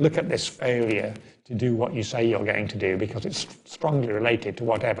this failure to do what you say you're going to do, because it's strongly related to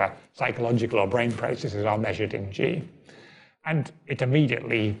whatever psychological or brain processes are measured in G. And it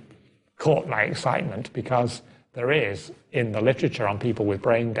immediately caught my excitement, because there is, in the literature on people with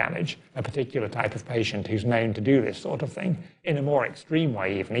brain damage, a particular type of patient who's known to do this sort of thing in a more extreme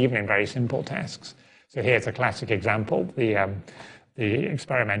way, even in very simple tasks. So here's a classic example. The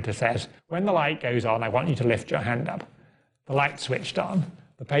experimenter says, when the light goes on, I want you to lift your hand up. The light switched on.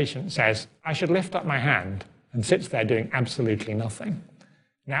 The patient says, I should lift up my hand, and sits there doing absolutely nothing.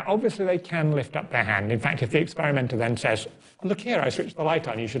 Now, obviously, they can lift up their hand. In fact, if the experimenter then says, look here, I switched the light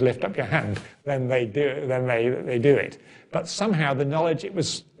on, you should lift up your hand, then they do it. But somehow the knowledge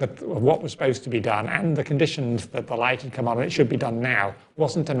of what was supposed to be done and the conditions that the light had come on and it should be done now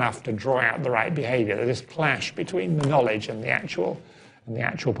wasn't enough to draw out the right behavior. There's this clash between the knowledge and the actual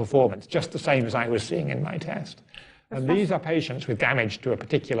performance, just the same as I was seeing in my test. And these are patients with damage to a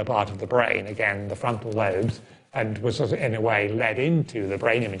particular part of the brain, again, the frontal lobes, and was in a way led into the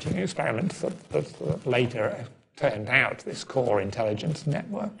brain imaging experiments that later turned out this core intelligence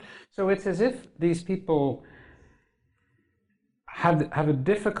network. So it's as if these people have a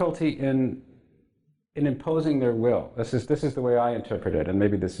difficulty in imposing their will. This is the way I interpret it, and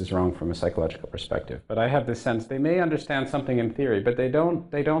maybe this is wrong from a psychological perspective. But I have this sense they may understand something in theory, but they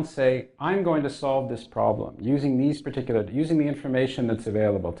don't say, I'm going to solve this problem using the information that's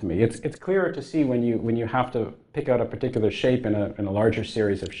available to me. It's clearer to see when you have to pick out a particular shape in a larger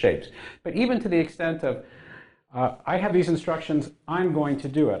series of shapes. But even to the extent of I have these instructions, I'm going to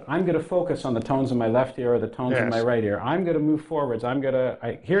do it. I'm going to focus on the tones in my left ear or the tones in my right ear. I'm going to move forwards.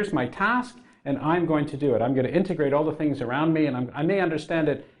 Here's my task, and I'm going to do it. I'm going to integrate all the things around me, and I may understand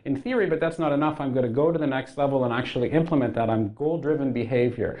it in theory, but that's not enough. I'm going to go to the next level and actually implement that. I'm goal-driven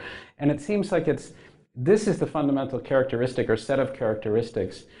behavior. And it seems like this is the fundamental characteristic or set of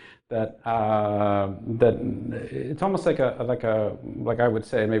characteristics that it's almost like I would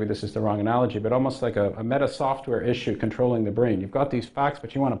say, maybe this is the wrong analogy, but almost like a meta software issue controlling the brain. You've got these facts,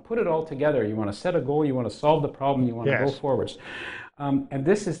 but you want to put it all together. You want to set a goal. You want to solve the problem. You want to go forwards. And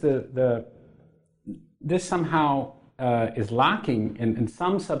this is this somehow is lacking in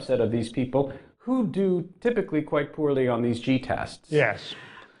some subset of these people who do typically quite poorly on these G tests. Yes.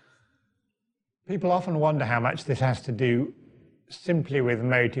 People often wonder how much this has to do simply with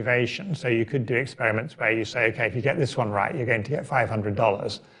motivation. So you could do experiments where you say, okay, if you get this one right, you're going to get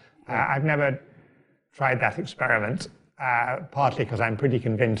 $500. I've never tried that experiment, partly because I'm pretty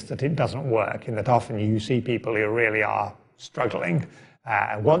convinced that it doesn't work, in that often you see people who really are struggling,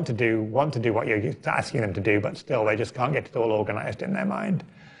 want to do what you're asking them to do, but still they just can't get it all organized in their mind.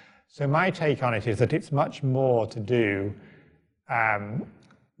 So my take on it is that it's much more to do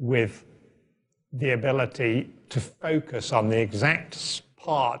with the ability to focus on the exact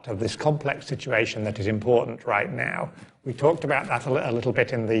part of this complex situation that is important right now. We talked about that a little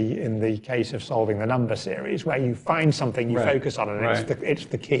bit in the case of solving the number series, where you find something you focus on, and it's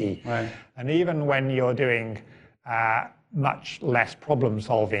the key. Right. And even when you're doing much less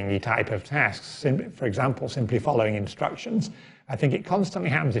problem-solving type of tasks, for example, simply following instructions, I think it constantly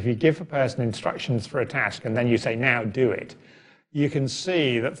happens if you give a person instructions for a task and then you say, now do it. You can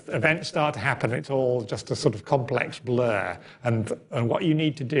see that events start to happen. It's all just a sort of complex blur. And what you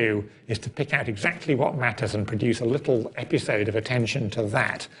need to do is to pick out exactly what matters and produce a little episode of attention to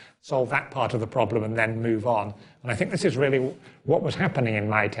that, solve that part of the problem, and then move on. And I think this is really what was happening in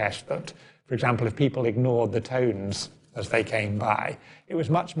my test, that, for example, if people ignored the tones as they came by, it was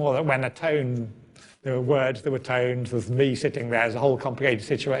much more that when a tone, there were words, there were tones, there was me sitting there, as a whole complicated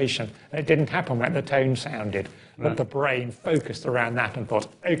situation. And it didn't happen when the tone sounded. But the brain focused around that and thought,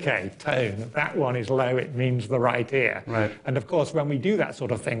 okay, tone, that one is low, it means the right ear. Right. And of course, when we do that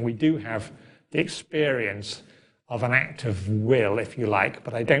sort of thing, we do have the experience of an act of will, if you like,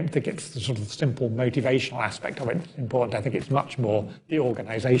 but I don't think it's the sort of simple motivational aspect of it that's important. I think it's much more the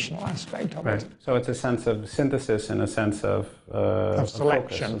organizational aspect of it. So it's a sense of synthesis and a sense of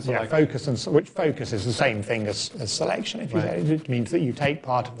selection. Focus, which focus is the same thing as selection. If you say, it means that you take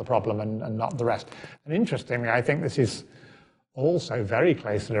part of the problem and not the rest. And interestingly, I think this is also very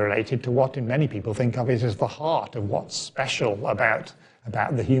closely related to what many people think of as the heart of what's special about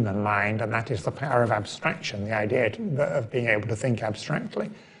the human mind, and that is the power of abstraction, the idea of being able to think abstractly.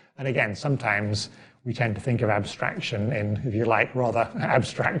 And again, sometimes we tend to think of abstraction in, if you like, rather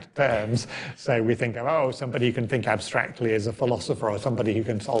abstract terms. So we think of, somebody who can think abstractly is a philosopher or somebody who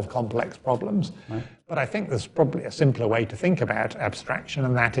can solve complex problems. Right. But I think there's probably a simpler way to think about abstraction,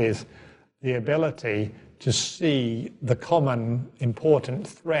 and that is the ability to see the common important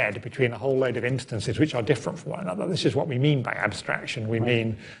thread between a whole load of instances which are different from one another. This is what we mean by abstraction. We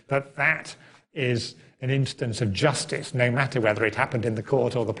mean that is an instance of justice, no matter whether it happened in the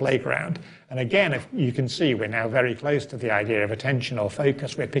court or the playground. And again, if you can see, we're now very close to the idea of attention or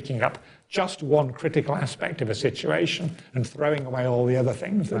focus. We're picking up just one critical aspect of a situation and throwing away all the other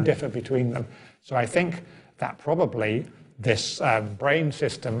things that differ between them. So I think that probably this brain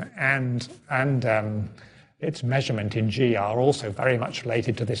system and its measurement in G are also very much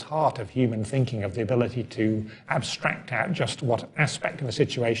related to this heart of human thinking, of the ability to abstract out just what aspect of a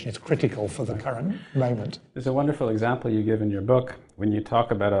situation is critical for the current moment. There's a wonderful example you give in your book when you talk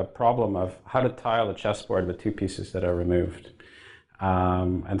about a problem of how to tile a chessboard with two pieces that are removed.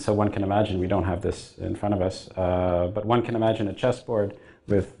 And so one can imagine, we don't have this in front of us, but one can imagine a chessboard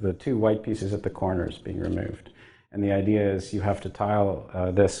with the two white pieces at the corners being removed. And the idea is you have to tile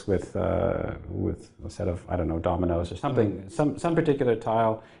this with a set of, dominoes or something, some particular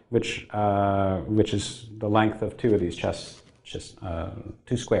tile which is the length of two of these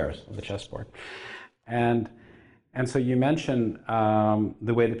two squares of the chessboard. And so you mention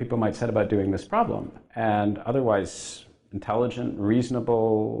the way that people might set about doing this problem, and otherwise intelligent,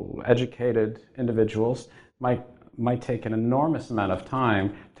 reasonable, educated individuals might take an enormous amount of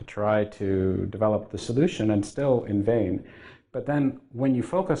time to try to develop the solution, and still in vain. But then when you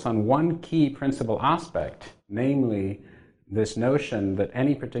focus on one key principal aspect, namely this notion that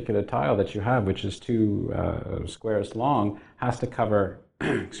any particular tile that you have, which is two squares long, has to cover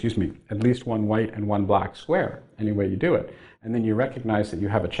at least one white and one black square, any way you do it. And then you recognize that you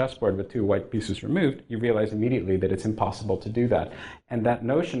have a chessboard with two white pieces removed, you realize immediately that it's impossible to do that. And that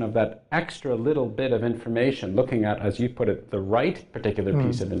notion of that extra little bit of information, looking at, as you put it, the right particular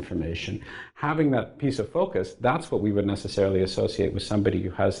piece of information, having that piece of focus, that's what we would necessarily associate with somebody who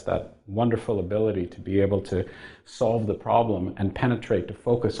has that wonderful ability to be able to solve the problem and penetrate to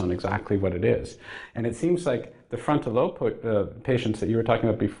focus on exactly what it is. And it seems like the frontal lobe patients that you were talking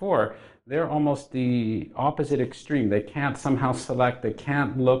about before, they're almost the opposite extreme. They can't somehow select, they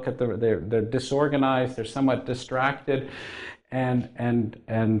can't look at they're disorganized, they're somewhat distracted. And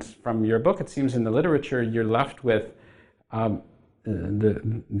from your book, it seems in the literature, you're left with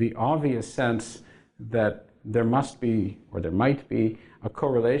the obvious sense that there must be, or there might be, a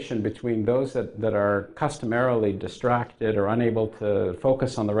correlation between those that are customarily distracted or unable to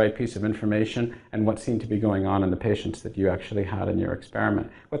focus on the right piece of information and what seemed to be going on in the patients that you actually had in your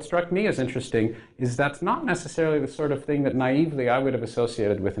experiment. What struck me as interesting is that's not necessarily the sort of thing that naively I would have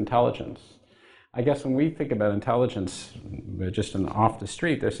associated with intelligence. I guess when we think about intelligence, just off the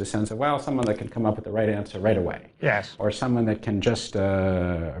street, there's a sense of, well, someone that can come up with the right answer right away. Yes. Or someone that can just,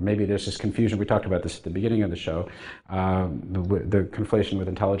 or maybe there's this confusion, we talked about this at the beginning of the show, the conflation with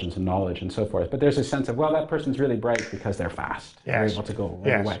intelligence and knowledge and so forth. But there's a sense of, well, that person's really bright because they're fast. Yes. They're able to go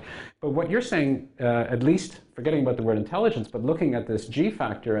right away. But what you're saying, at least forgetting about the word intelligence, but looking at this G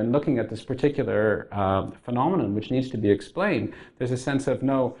factor and looking at this particular phenomenon which needs to be explained, there's a sense of,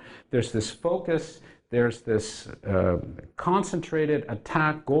 no, there's this focus, there's this concentrated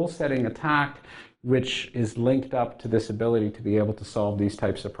attack, goal-setting attack, which is linked up to this ability to be able to solve these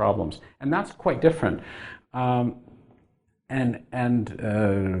types of problems. And that's quite different.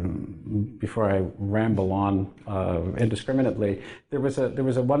 Before I ramble on indiscriminately, there was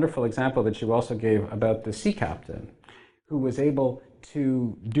a wonderful example that you also gave about the sea captain, who was able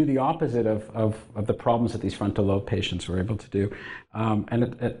to do the opposite of the problems that these frontal lobe patients were able to do,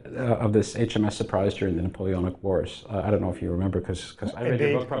 of this HMS Surprise during the Napoleonic Wars. I don't know if you remember, because I read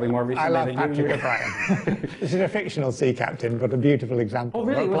your book probably more recently. I love than Patrick you. O'Brien. This is a fictional sea captain, but a beautiful example. Oh,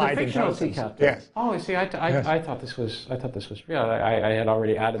 really? Of Was applied it fictional sea intelligence. captain? Yes. Oh, see, I thought this was real. I had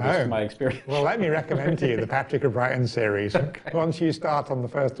already added this to my experience. Well, let me recommend to you the Patrick O'Brien series. Okay. Once you start on the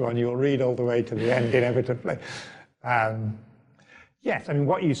first one, you'll read all the way to the end inevitably. Yes, I mean,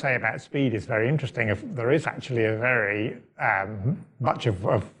 what you say about speed is very interesting. There is actually a very, much of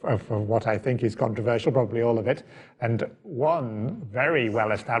what I think is controversial, probably all of it, and one very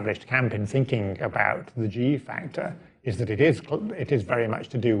well-established camp in thinking about the G factor is that it is very much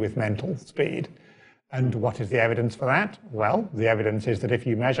to do with mental speed. And what is the evidence for that? Well, the evidence is that if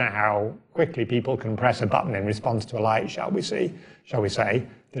you measure how quickly people can press a button in response to a light, shall we say,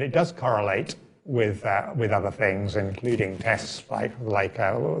 that it does correlate with other things, including tests like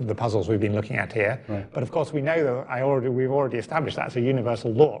the puzzles we've been looking at here. Right. But of course, we know that we've already established that's a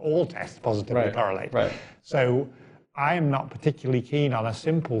universal law. All tests positively correlate. Right. So I am not particularly keen on a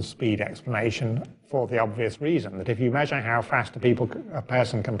simple speed explanation for the obvious reason that if you measure how fast a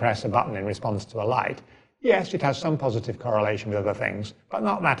person can press a button in response to a light, yes, it has some positive correlation with other things, but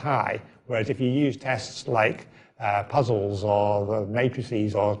not that high. Whereas if you use tests like puzzles or the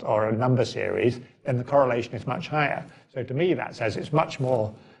matrices or a number series, then the correlation is much higher. So to me, that says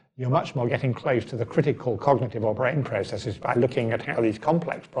you're much more getting close to the critical cognitive or brain processes by looking at how these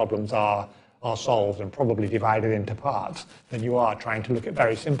complex problems are solved and probably divided into parts than you are trying to look at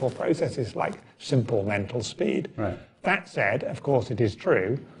very simple processes like simple mental speed. Right. That said, of course, it is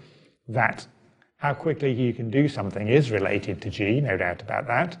true that how quickly you can do something is related to G, no doubt about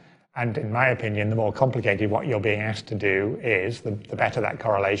that. And in my opinion, the more complicated what you're being asked to do is, the better that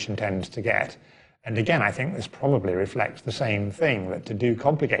correlation tends to get. And again, I think this probably reflects the same thing, that to do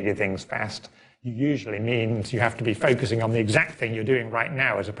complicated things fast usually means you have to be focusing on the exact thing you're doing right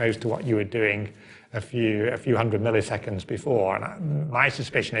now as opposed to what you were doing a few hundred milliseconds before. And my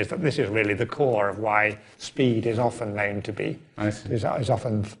suspicion is that this is really the core of why speed is often known to be, is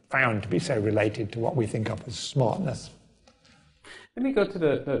often found to be so related to what we think of as smartness. Let me go to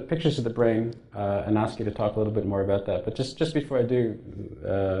the pictures of the brain and ask you to talk a little bit more about that. But just before I do,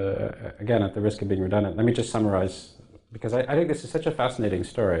 again, at the risk of being redundant, let me just summarize, because I think this is such a fascinating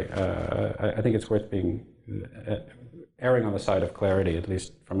story. I think it's worth being erring on the side of clarity, at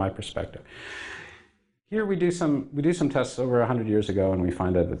least from my perspective. Here we do some tests over 100 years ago, and we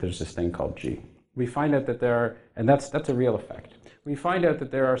find out that there's this thing called G. We find out that there are, and that's a real effect. We find out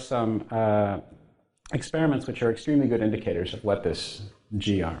that there are some experiments which are extremely good indicators of what this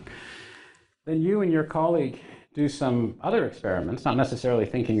G are. Then you and your colleague do some other experiments, not necessarily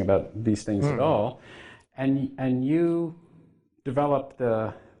thinking about these things at all, and you develop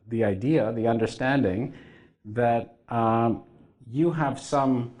the idea, the understanding that you have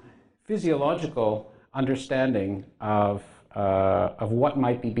some physiological understanding of what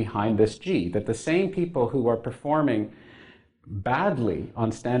might be behind this G, that the same people who are performing badly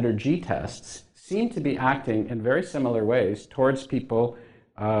on standard G tests seem to be acting in very similar ways towards people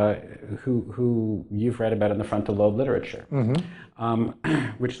who you've read about in the frontal lobe literature.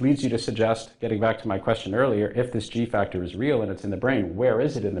 Which leads you to suggest, getting back to my question earlier, if this G factor is real and it's in the brain, where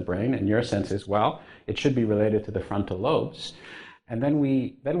is it in the brain? And your sense is, well, it should be related to the frontal lobes. And then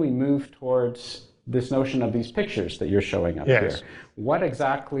we move towards this notion of these pictures that you're showing up here. What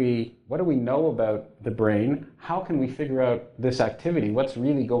do we know about the brain? How can we figure out this activity? What's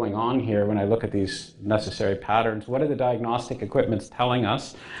really going on here when I look at these necessary patterns? What are the diagnostic equipments telling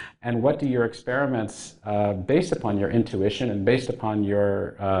us? And what do your experiments, based upon your intuition and based upon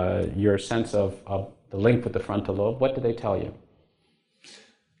your sense of the link with the frontal lobe, what do they tell you?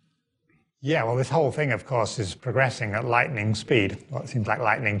 Yeah, well, this whole thing, of course, is progressing at lightning speed. Well, it seems like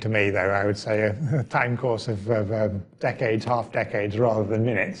lightning to me, though. I would say a time course of decades, half decades, rather than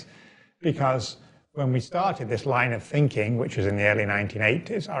minutes. Because when we started this line of thinking, which was in the early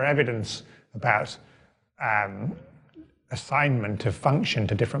 1980s, our evidence about assignment of function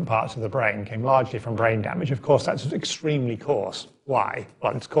to different parts of the brain came largely from brain damage. Of course, that's extremely coarse. Why?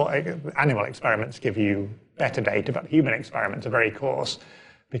 Well, animal experiments give you better data, but human experiments are very coarse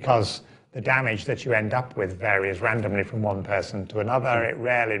because the damage that you end up with varies randomly from one person to another. It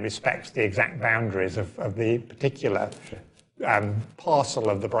rarely respects the exact boundaries of the particular parcel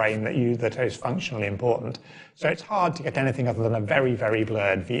of the brain that is functionally important. So it's hard to get anything other than a very, very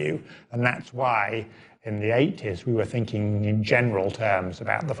blurred view. And that's why in the 80s we were thinking in general terms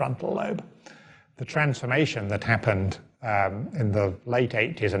about the frontal lobe. The transformation that happened in the late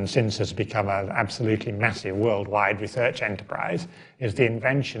 80s and since has become an absolutely massive worldwide research enterprise is the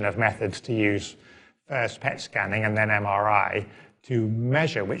invention of methods to use first PET scanning and then MRI to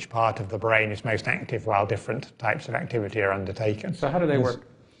measure which part of the brain is most active while different types of activity are undertaken. So how do they work?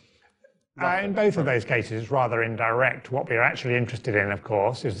 In both of those cases, it's rather indirect. What we're actually interested in, of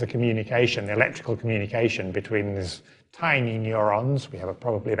course, is the communication, the electrical communication between these tiny neurons. We have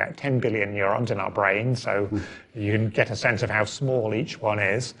probably about 10 billion neurons in our brain, so you can get a sense of how small each one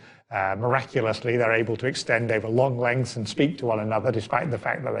is. Miraculously, they're able to extend over long lengths and speak to one another, despite the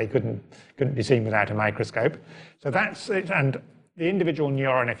fact that they couldn't be seen without a microscope. So that's it. And the individual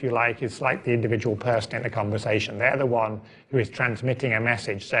neuron, if you like, is like the individual person in the conversation. They're the one who is transmitting a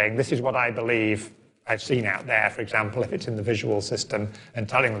message saying, this is what I believe I've seen out there, for example, if it's in the visual system, and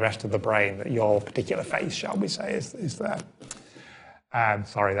telling the rest of the brain that your particular face, shall we say, is there.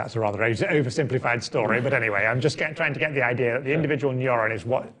 Sorry, that's a rather oversimplified story, but anyway, I'm just trying to get the idea that the individual neuron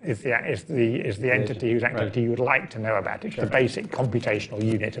is the entity whose activity you would like to know about. It's the basic computational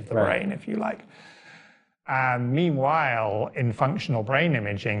unit of the brain, if you like. Meanwhile, in functional brain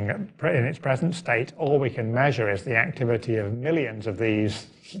imaging, in its present state, all we can measure is the activity of millions of these,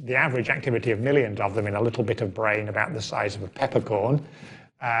 the average activity of millions of them in a little bit of brain about the size of a peppercorn.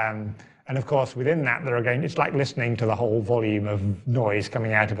 And of course, within that, it's like listening to the whole volume of noise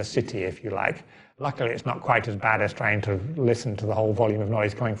coming out of a city, if you like. Luckily, it's not quite as bad as trying to listen to the whole volume of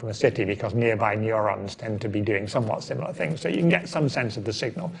noise coming from a city, because nearby neurons tend to be doing somewhat similar things. So you can get some sense of the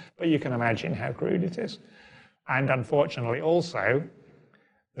signal, but you can imagine how crude it is. And unfortunately, also,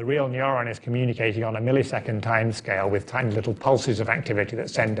 the real neuron is communicating on a millisecond time scale with tiny little pulses of activity that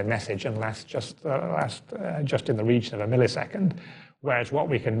send a message and last just in the region of a millisecond. Whereas what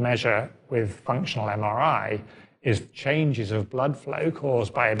we can measure with functional MRI is changes of blood flow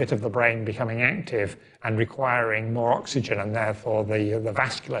caused by a bit of the brain becoming active and requiring more oxygen, and therefore the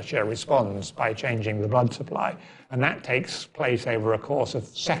vasculature responds by changing the blood supply. And that takes place over a course of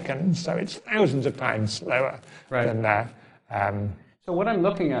seconds, so it's thousands of times slower than that. So what I'm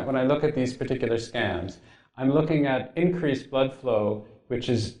looking at when I look at these particular scans, I'm looking at increased blood flow, which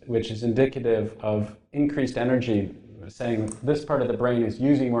is indicative of increased energy, saying this part of the brain is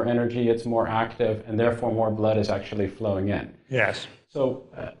using more energy, it's more active, and therefore more blood is actually flowing in. Yes. So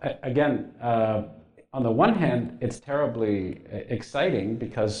again, on the one hand, it's terribly exciting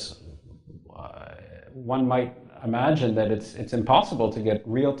because one might imagine that it's impossible to get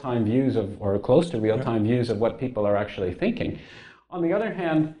real-time views of, or close to real-time views of what people are actually thinking. On the other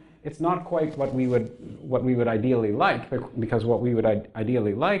hand, it's not quite what we would ideally like, because what we would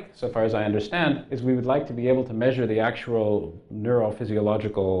ideally like, so far as I understand, is we would like to be able to measure the actual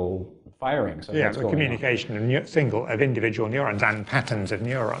neurophysiological firings. Yeah, the communication of individual neurons and patterns of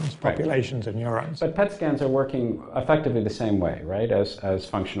neurons, populations of neurons. But PET scans are working effectively the same way, right, as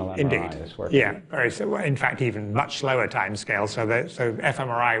functional MRI is working. Yeah, in fact, even much slower time scale. So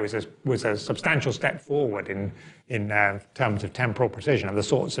fMRI was a substantial step forward in terms of temporal precision of the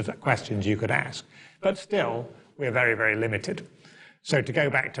sorts of questions you could ask. But still, we're very, very limited. So to go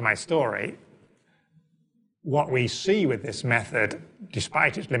back to my story, what we see with this method,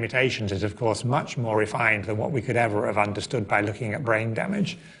 despite its limitations, is of course much more refined than what we could ever have understood by looking at brain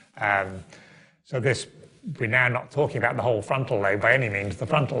damage. We're now not talking about the whole frontal lobe by any means. The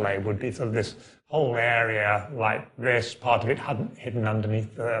frontal lobe would be sort of this whole area like this, part of it hidden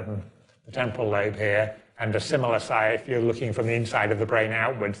underneath the temporal lobe here, And a similar size, if you're looking from the inside of the brain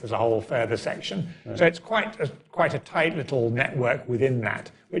outwards, there's a whole further section. Right. So it's quite a tight little network within that,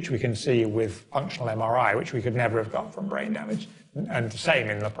 which we can see with functional MRI, which we could never have got from brain damage, and the same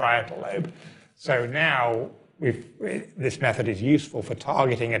in the parietal lobe. So now this method is useful for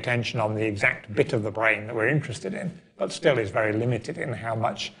targeting attention on the exact bit of the brain that we're interested in, but still is very limited in how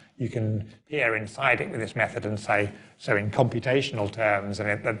much you can peer inside it with this method and say, so in computational terms, and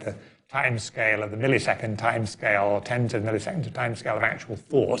at the time scale of the millisecond time scale or tens of milliseconds of time scale of actual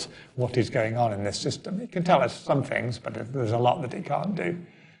thought, what is going on in this system. It can tell us some things, but there's a lot that it can't do.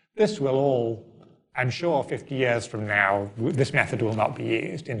 This will all, I'm sure 50 years from now, this method will not be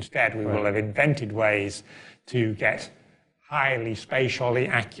used. Instead, we will have invented ways to get highly spatially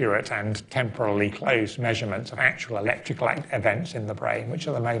accurate and temporally close measurements of actual electrical events in the brain, which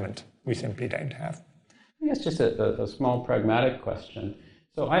at the moment we simply don't have. I guess just a small pragmatic question.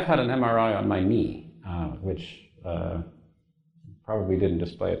 So I've had an MRI on my knee, which probably didn't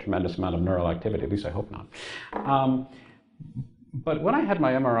display a tremendous amount of neural activity, at least I hope not. But when I had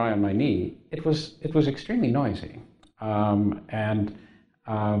my MRI on my knee, it was extremely noisy, and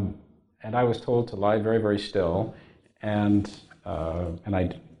I was told to lie very, very still, and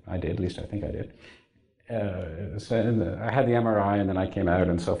I did, at least I think I did. So I had the MRI, and then I came out,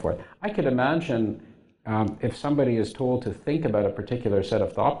 and so forth. I could imagine if somebody is told to think about a particular set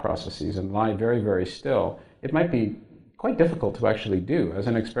of thought processes and lie very, very still, it might be quite difficult to actually do as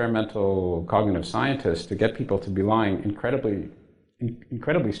an experimental cognitive scientist, to get people to be lying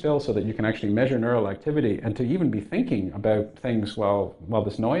incredibly still so that you can actually measure neural activity and to even be thinking about things while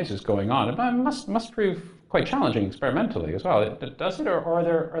this noise is going on. It must prove quite challenging experimentally as well. Does it, or are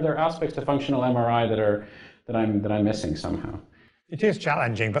there aspects to functional MRI that I'm missing somehow? It is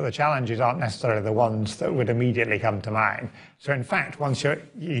challenging, but the challenges aren't necessarily the ones that would immediately come to mind. So in fact, once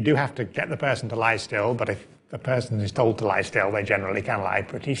you do have to get the person to lie still, but if the person is told to lie still, they generally can lie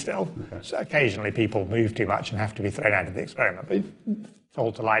pretty still. Okay. So occasionally people move too much and have to be thrown out of the experiment. But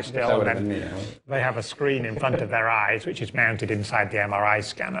told to lie still, and then they have a screen in front of their eyes which is mounted inside the MRI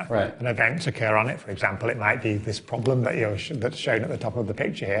scanner. Right. And events occur on it. For example, it might be this problem that's shown at the top of the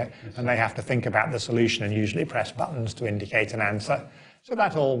picture here, and they have to think about the solution and usually press buttons to indicate an answer. So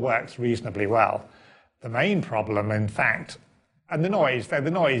that all works reasonably well. The main problem, in fact, and the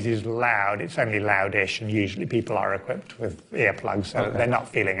noise is loud, it's only loudish, and usually people are equipped with earplugs, so they're not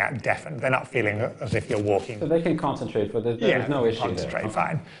feeling deafened. They're not feeling as if you're walking. So they can concentrate, but there's no issue concentrate there.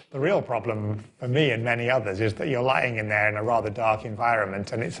 Fine. The real problem for me and many others is that you're lying in there in a rather dark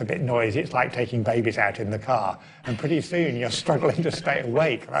environment, and it's a bit noisy. It's like taking babies out in the car, and pretty soon you're struggling to stay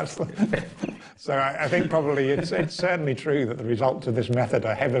awake. So I think probably it's certainly true that the results of this method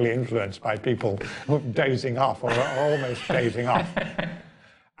are heavily influenced by people dozing off or almost dozing off.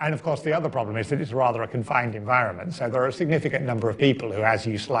 And of course, the other problem is that it's rather a confined environment. So there are a significant number of people who, as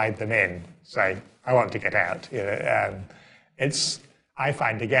you slide them in, say, I want to get out. I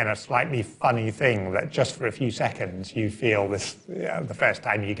find, again, a slightly funny thing that just for a few seconds you feel this, the first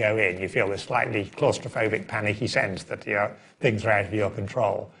time you go in, you feel this slightly claustrophobic, panicky sense that things are out of your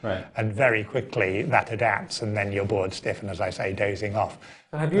control. Right. And very quickly that adapts, and then you're bored stiff and, as I say, dozing off.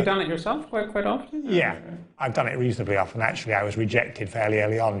 Have you done it yourself quite often? Yeah, I've done it reasonably often. Actually, I was rejected fairly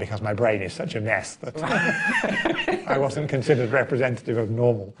early on because my brain is such a mess that I wasn't considered representative of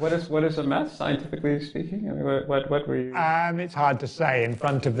normal. What is a mess, scientifically speaking? I mean, what were you? It's hard to say. In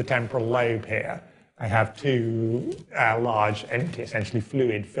front of the temporal lobe here, I have two large, empty, essentially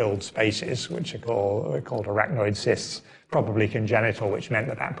fluid-filled spaces, which are called arachnoid cysts, probably congenital, which meant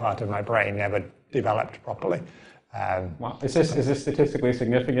that part of my brain never developed properly. Wow. Is this statistically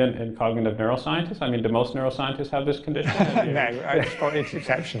significant in cognitive neuroscientists? I mean, do most neuroscientists have this condition? No, it's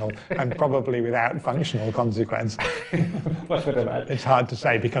exceptional and probably without functional consequence. What would it It's hard to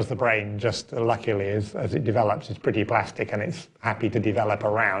say because the brain just luckily, as it develops, it's pretty plastic and it's happy to develop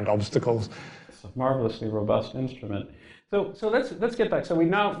around obstacles. It's a marvelously robust instrument. So let's get back. So we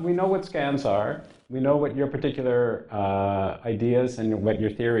know what scans are. We know what your particular ideas and what your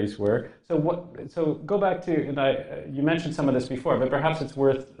theories were. So go back to, and you mentioned some of this before, but perhaps it's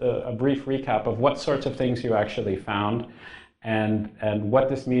worth a brief recap of what sorts of things you actually found, and what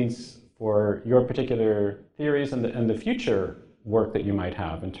this means for your particular theories and the future work that you might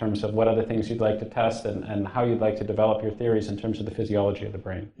have in terms of what other things you'd like to test and how you'd like to develop your theories in terms of the physiology of the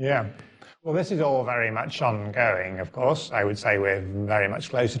brain. Yeah. Well, this is all very much ongoing, of course. I would say we're very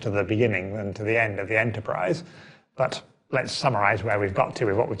much closer to the beginning than to the end of the enterprise. But let's summarize where we've got to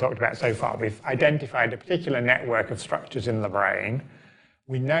with what we've talked about so far. We've identified a particular network of structures in the brain.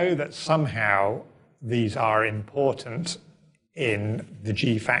 We know that somehow these are important in the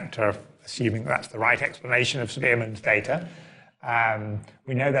G factor assuming that's the right explanation of Spearman's data.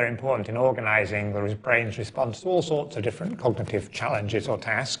 We know they're important in organizing the brain's response to all sorts of different cognitive challenges or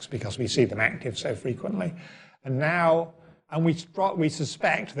tasks because we see them active so frequently. And we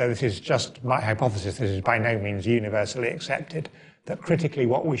suspect, though this is just my hypothesis, this is by no means universally accepted, that critically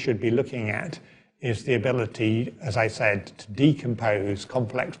what we should be looking at is the ability, as I said, to decompose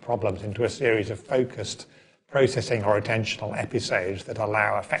complex problems into a series of focused processing or attentional episodes that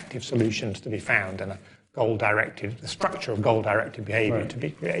allow effective solutions to be found and the structure of goal-directed behavior to be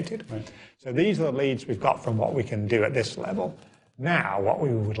created. Right. So these are the leads we've got from what we can do at this level. Now, what we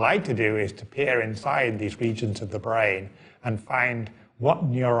would like to do is to peer inside these regions of the brain and find what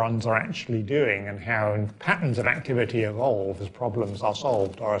neurons are actually doing and how patterns of activity evolve as problems are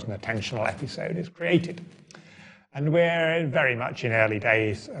solved or as an attentional episode is created. And we're very much in early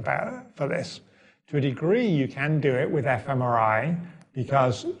days for this. To a degree, you can do it with fMRI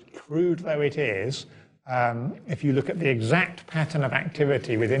because, crude though it is, if you look at the exact pattern of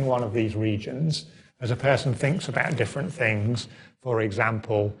activity within one of these regions, as a person thinks about different things, for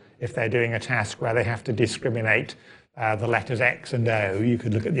example, if they're doing a task where they have to discriminate the letters X and O, you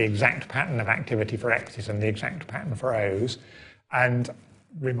could look at the exact pattern of activity for X's and the exact pattern for O's. And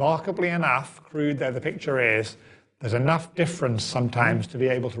remarkably enough, crude though the picture is, there's enough difference sometimes to be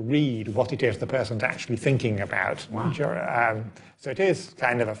able to read what it is the person's actually thinking about. Wow. So it is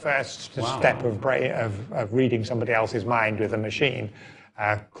kind of a first step of reading somebody else's mind with a machine.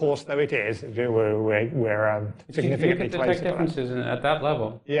 Coarse though it is, we're significantly you can detect differences at that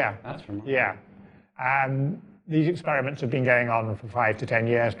level. Yeah. That's remarkable. Yeah. These experiments have been going on for 5 to 10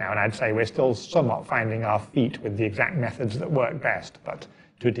 years now, and I'd say we're still somewhat finding our feet with the exact methods that work best, but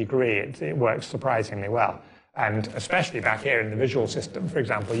to a degree it works surprisingly well. And especially back here in the visual system, for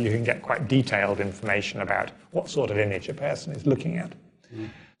example, you can get quite detailed information about what sort of image a person is looking at. Mm.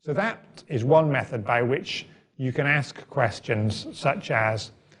 So that is one method by which you can ask questions such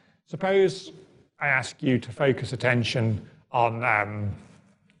as, suppose I ask you to focus attention on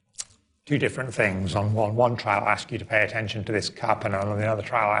two different things. On one trial, I'll ask you to pay attention to this cup, and on the other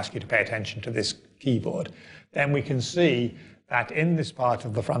trial, I'll ask you to pay attention to this keyboard. Then we can see that in this part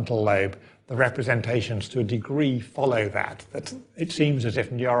of the frontal lobe, the representations to a degree follow that it seems as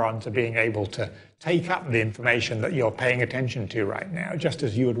if neurons are being able to take up the information that you're paying attention to right now, just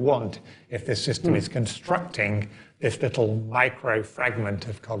as you would want if this system is constructing this little micro fragment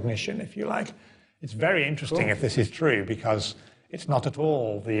of cognition, if you like. It's very interesting if this is true, because it's not at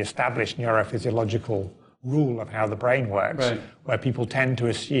all the established neurophysiological rule of how the brain works, where people tend to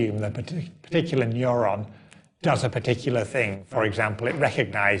assume that a particular neuron does a particular thing. For example, it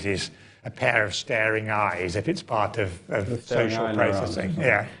recognizes a pair of staring eyes if it's part of social processing.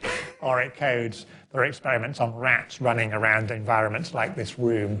 Yeah. Or it codes. There are experiments on rats running around environments like this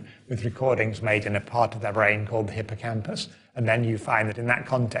room with recordings made in a part of their brain called the hippocampus. And then you find that in that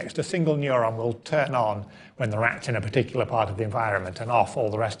context, a single neuron will turn on when the rat's in a particular part of the environment and off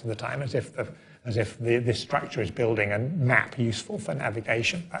all the rest of the time, as if this structure is building a map useful for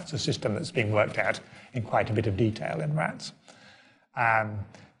navigation. That's a system that's being worked out in quite a bit of detail in rats.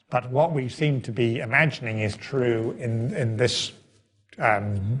 But what we seem to be imagining is true in this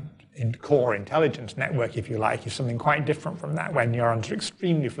in core intelligence network, if you like, is something quite different from that, where neurons are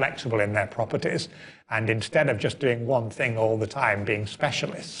extremely flexible in their properties. And instead of just doing one thing all the time, being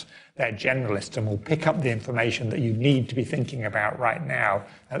specialists, they're generalists and will pick up the information that you need to be thinking about right now,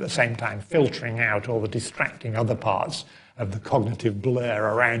 at the same time filtering out all the distracting other parts of the cognitive blur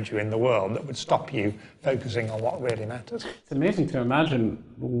around you in the world that would stop you focusing on what really matters. It's amazing to imagine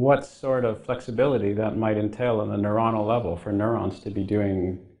what sort of flexibility that might entail on the neuronal level for neurons to be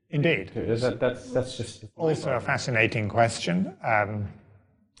doing. Indeed. That's just also a fascinating question.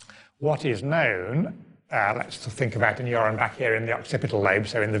 What is known, let's think about a neuron back here in the occipital lobe,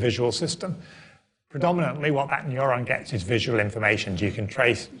 so in the visual system. Predominantly what that neuron gets is visual information. You can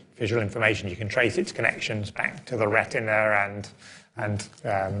trace visual information. You can trace its connections back to the retina and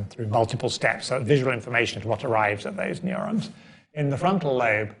through multiple steps. So visual information is what arrives at those neurons. In the frontal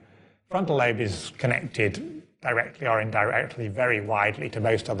lobe is connected directly or indirectly very widely to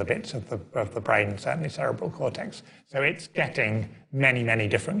most other bits of the brain, certainly cerebral cortex. So it's getting many, many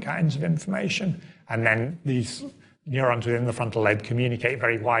different kinds of information. And then these neurons within the frontal lobe communicate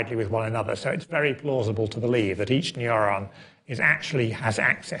very widely with one another. So it's very plausible to believe that each neuron has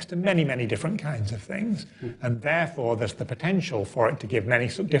access to many, many different kinds of things. And therefore, there's the potential for it to give many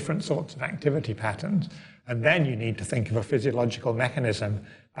different sorts of activity patterns. And then you need to think of a physiological mechanism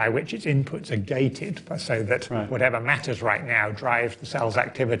by which its inputs are gated so that whatever matters right now drives the cell's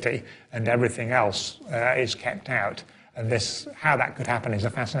activity and everything else is kept out. And how that could happen is a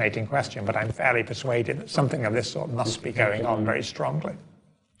fascinating question, but I'm fairly persuaded that something of this sort must be going on very strongly.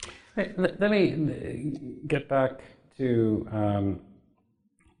 Hey, let me get back to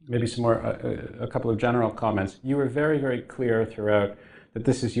maybe some more, a couple of general comments. You were very, very clear throughout that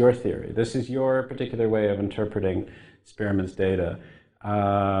this is your theory. This is your particular way of interpreting Spearman's data.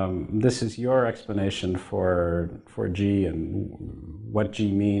 This is your explanation for G and what G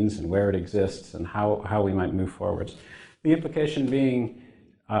means and where it exists and how we might move forwards. The implication being,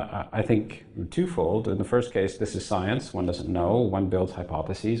 I think, twofold. In the first case, this is science. One doesn't know. One builds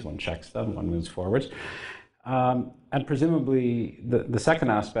hypotheses. One checks them. One moves forwards. And presumably, the second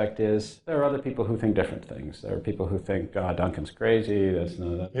aspect is there are other people who think different things. There are people who think, Duncan's crazy. It's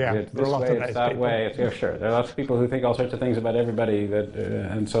that way. Sure. There are lots of people who think all sorts of things about everybody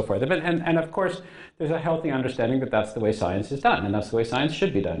and so forth. And of course, there's a healthy understanding that that's the way science is done, and that's the way science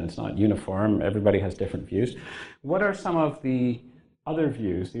should be done. It's not uniform. Everybody has different views. What are some of the other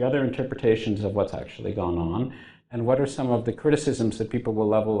views, the other interpretations of what's actually gone on, and what are some of the criticisms that people will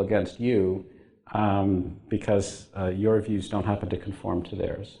level against you because your views don't happen to conform to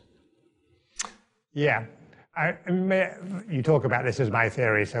theirs? Yeah, you talk about this as my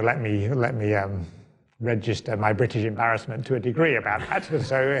theory, so let me register my British embarrassment to a degree about that.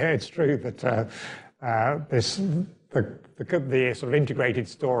 So it's true that the sort of integrated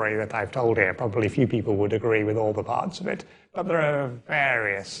story that I've told here, probably few people would agree with all the parts of it, but there are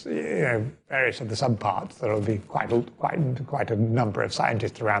various of the subparts. There will be quite a number of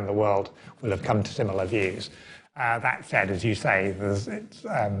scientists around the world will have come to similar views. That said, as you say, there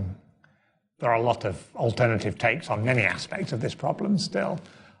are a lot of alternative takes on many aspects of this problem still.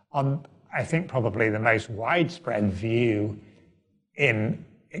 I think probably the most widespread view in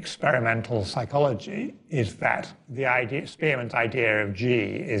experimental psychology is that Spearman's idea of G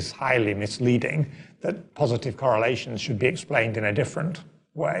is highly misleading, that positive correlations should be explained in a different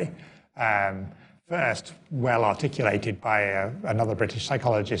way. First, well articulated by another British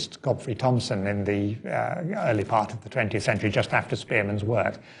psychologist, Godfrey Thompson, in the early part of the 20th century, just after Spearman's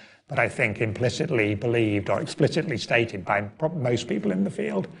work, but I think implicitly believed or explicitly stated by most people in the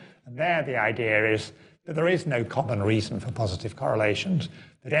field. And there the idea is that there is no common reason for positive correlations,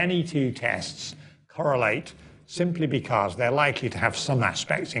 that any two tests correlate simply because they're likely to have some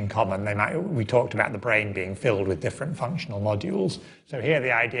aspects in common. We talked about the brain being filled with different functional modules. So here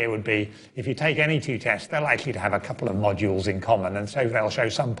the idea would be, if you take any two tests, they're likely to have a couple of modules in common, and so they'll show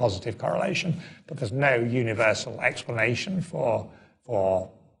some positive correlation. But there's no universal explanation for the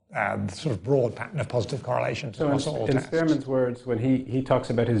sort of broad pattern of positive correlations across all tests. In Spearman's words, when he talks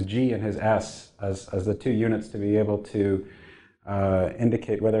about his G and his S as the two units to be able to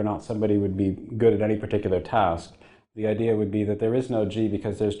indicate whether or not somebody would be good at any particular task, the idea would be that there is no G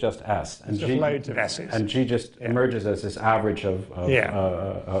because there's just S. And just loads of S's. And G just emerges as this average of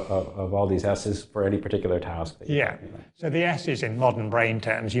all these S's for any particular task. So the S's in modern brain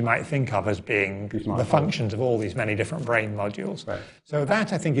terms you might think of as being the functions of all these many different brain modules. Right. So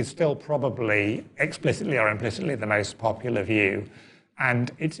that, I think, is still probably explicitly or implicitly the most popular view. And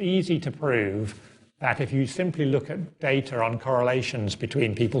it's easy to prove that if you simply look at data on correlations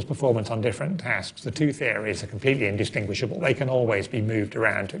between people's performance on different tasks, the two theories are completely indistinguishable. They can always be moved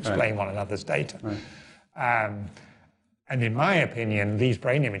around to explain one another's data. Right. And in my opinion, these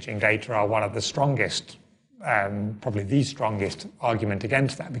brain imaging data are one of the strongest, probably the strongest argument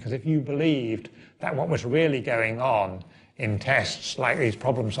against that, because if you believed that what was really going on in tests like these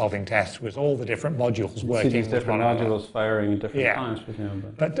problem-solving tests was all the different modules working with different modules firing at different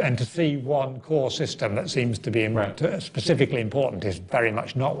times. And to see one core system that seems to be specifically important is very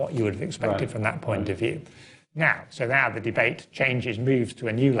much not what you would have expected from that point of view. Now the debate moves to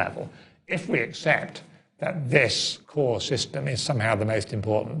a new level. If we accept that this core system is somehow the most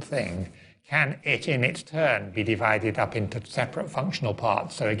important thing, can it in its turn be divided up into separate functional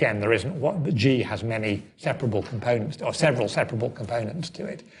parts? So again, the G has many separable components, or several separable components to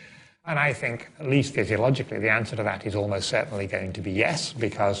it. And I think, at least physiologically, the answer to that is almost certainly going to be yes,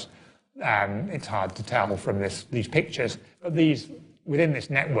 because it's hard to tell from these pictures. But within this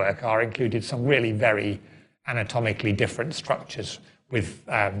network are included some really very anatomically different structures with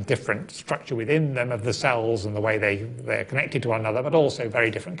different structure within them of the cells and the way they're connected to one another, but also very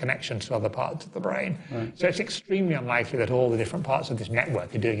different connections to other parts of the brain. Right. So it's extremely unlikely that all the different parts of this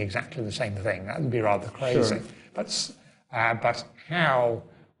network are doing exactly the same thing. That would be rather crazy. Sure. But how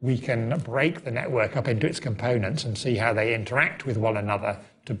we can break the network up into its components and see how they interact with one another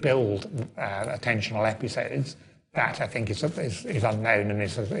to build attentional episodes, that I think is unknown and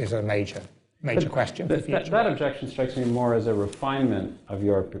is a major major question for future that objection strikes me more as a refinement of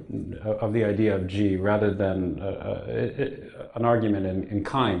the idea of G rather than an argument in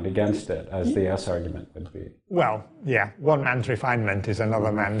kind against it, as the S argument would be. Well, yeah, one man's refinement is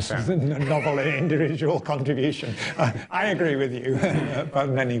another man's novel and individual contribution. I agree with you, but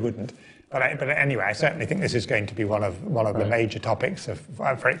many wouldn't. But anyway, I certainly think this is going to be one of the major topics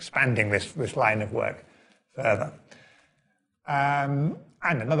for expanding this line of work further.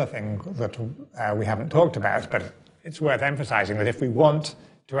 And another thing that we haven't talked about, but it's worth emphasizing, that if we want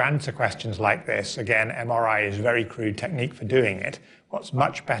to answer questions like this, again, MRI is a very crude technique for doing it. What's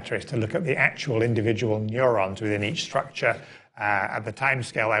much better is to look at the actual individual neurons within each structure at the time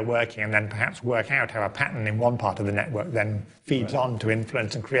scale they're working, and then perhaps work out how a pattern in one part of the network then feeds on to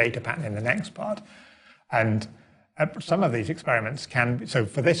influence and create a pattern in the next part. And some of these experiments so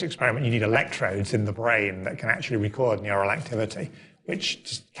for this experiment you need electrodes in the brain that can actually record neural activity,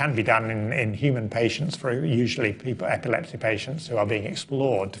 which can be done in human patients, for usually epilepsy patients who are being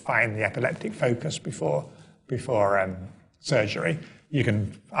explored to find the epileptic focus before surgery. You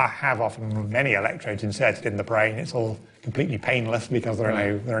can have often many electrodes inserted in the brain. It's all completely painless because there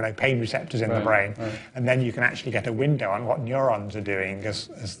are no pain receptors in the brain. Right. And then you can actually get a window on what neurons are doing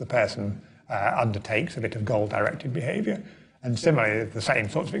as the person undertakes a bit of goal-directed behavior. And similarly, the same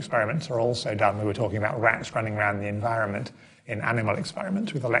sorts of experiments are also done. We were talking about rats running around the environment in animal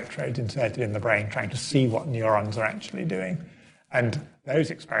experiments with electrodes inserted in the brain, trying to see what neurons are actually doing. And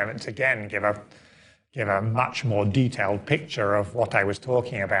those experiments, again, give a much more detailed picture of what I was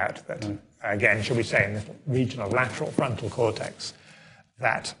talking about, that, again, shall we say, in the region of lateral frontal cortex,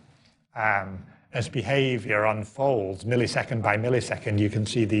 that as behavior unfolds millisecond by millisecond, you can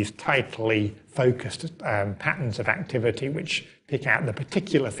see these tightly focused patterns of activity which pick out the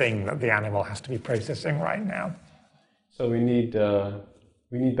particular thing that the animal has to be processing right now. So we need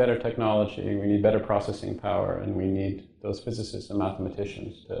better technology, we need better processing power, and we need those physicists and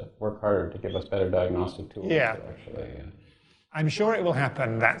mathematicians to work harder to give us better diagnostic tools. Yeah. I'm sure it will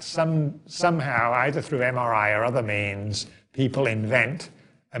happen that somehow, either through MRI or other means, people invent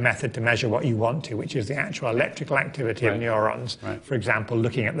a method to measure what you want to, which is the actual electrical activity of neurons. Right. For example,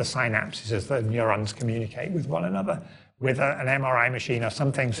 looking at the synapses as the neurons communicate with one another, with an MRI machine or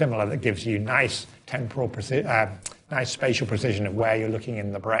something similar that gives you nice nice spatial precision of where you're looking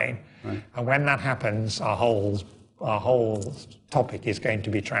in the brain. Right. And when that happens, our whole topic is going to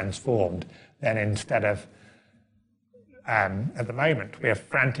be transformed. Then instead of, at the moment, we are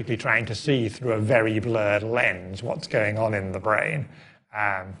frantically trying to see through a very blurred lens what's going on in the brain.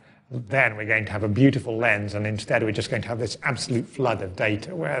 Then we're going to have a beautiful lens, and instead we're just going to have this absolute flood of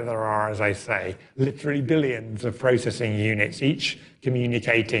data where there are, as I say, literally billions of processing units, each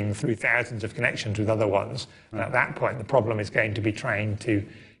communicating through thousands of connections with other ones. Right. And at that point, the problem is going to be trying to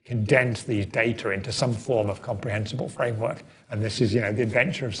condense these data into some form of comprehensible framework. And this is, the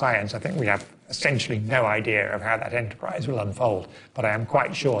adventure of science. I think we have essentially no idea of how that enterprise will unfold, but I am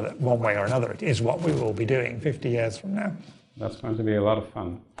quite sure that one way or another it is what we will be doing 50 years from now. That's going to be a lot of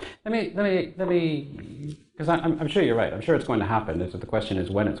fun. Let me, because I'm sure you're right. I'm sure it's going to happen. The question is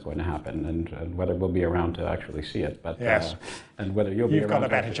when it's going to happen, and whether we'll be around to actually see it. But yes, and whether you'll be around. You've got a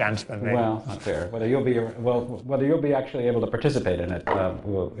better chance than me. Well, not fair. Whether you'll be actually able to participate in it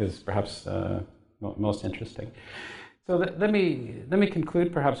is perhaps most interesting. So let me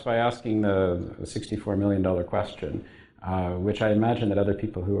conclude perhaps by asking the $64 million question, which I imagine that other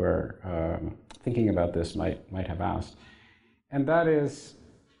people who are thinking about this might have asked. And that is,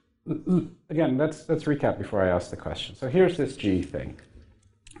 again, let's recap before I ask the question. So here's this G thing.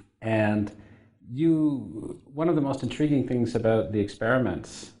 And one of the most intriguing things about the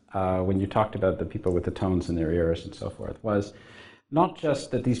experiments, when you talked about the people with the tones in their ears and so forth, was not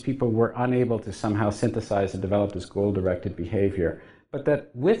just that these people were unable to somehow synthesize and develop this goal-directed behavior, but that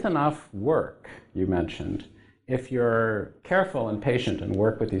with enough work, you mentioned, if you're careful and patient and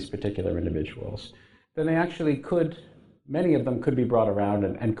work with these particular individuals, then they actually could. Many of them could be brought around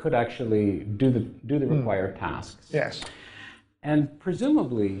and could actually do the required tasks. Yes. And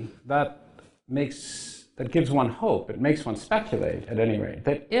presumably that gives one hope. It makes one speculate, at any rate,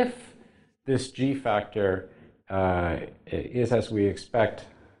 that if this G factor is, as we expect,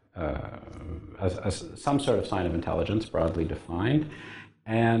 as some sort of sign of intelligence, broadly defined,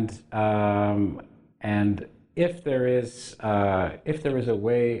 and if there is a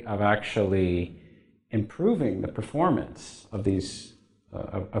way of actually improving the performance of these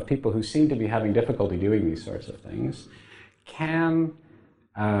of people who seem to be having difficulty doing these sorts of things,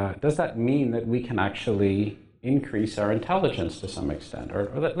 does that mean that we can actually increase our intelligence to some extent? Or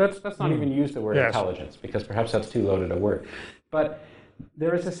let's not even use the word intelligence, because perhaps that's too loaded a word. But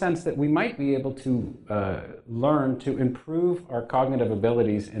there is a sense that we might be able to learn to improve our cognitive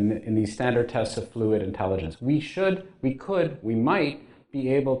abilities in these standard tests of fluid intelligence. We might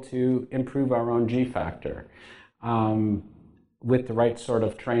be able to improve our own G factor with the right sort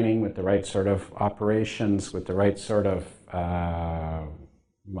of training, with the right sort of operations, with the right sort of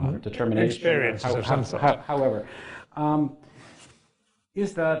determination. Experiences of some sort. However,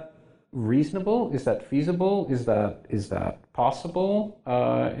 is that reasonable? Is that feasible? Is that possible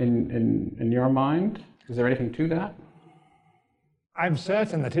in your mind? Is there anything to that? I'm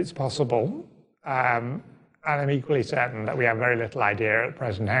certain that it's possible, and I'm equally certain that we have very little idea at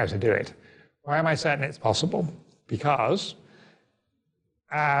present how to do it. Why am I certain it's possible? Because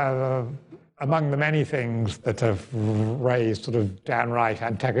among the many things that have raised sort of downright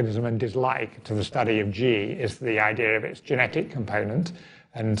antagonism and dislike to the study of G is the idea of its genetic component,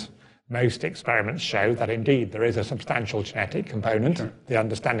 and most experiments show that indeed there is a substantial genetic component. Sure. The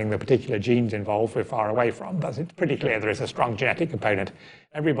understanding the particular genes involved we're far away from, but it's pretty clear there is a strong genetic component.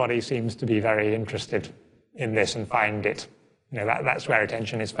 Everybody seems to be very interested in this and find it, that's where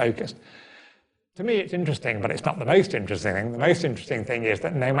attention is focused. To me, it's interesting, but it's not the most interesting thing. The most interesting thing is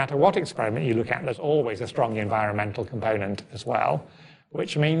that no matter what experiment you look at, there's always a strong environmental component as well,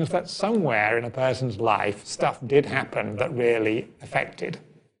 which means that somewhere in a person's life, stuff did happen that really affected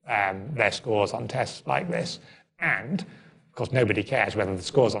their scores on tests like this. And, of course, nobody cares whether the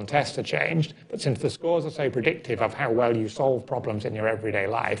scores on tests are changed, but since the scores are so predictive of how well you solve problems in your everyday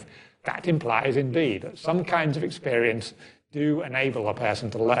life, that implies indeed that some kinds of experience do enable a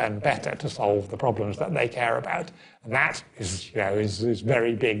person to learn better to solve the problems that they care about. And that is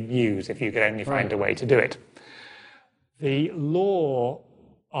very big news if you could only find a way to do it. The law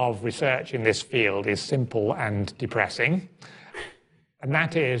of research in this field is simple and depressing. And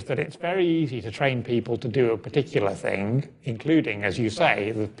that is that it's very easy to train people to do a particular thing, including, as you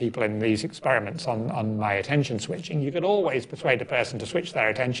say, the people in these experiments on my attention switching. You could always persuade a person to switch their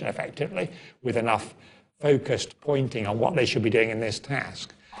attention effectively with enough focused pointing on what they should be doing in this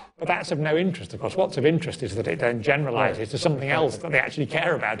task. But that's of no interest, of course. What's of interest is that it then generalizes to something else that they actually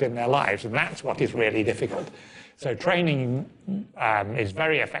care about in their lives, and that's what is really difficult. So training is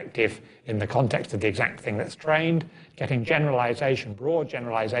very effective in the context of the exact thing that's trained. Getting generalization, broad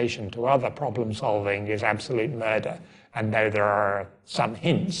generalization to other problem solving is absolute murder. And though there are some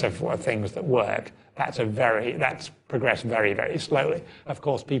hints of things that work, that's progressed very, very slowly. Of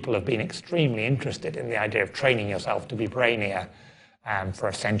course, people have been extremely interested in the idea of training yourself to be brainier for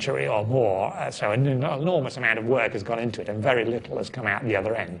a century or more. So an enormous amount of work has gone into it, and very little has come out the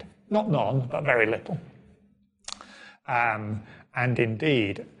other end. Not none, but very little. And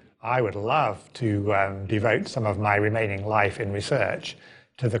indeed, I would love to devote some of my remaining life in research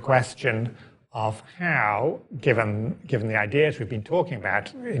to the question of how, given the ideas we've been talking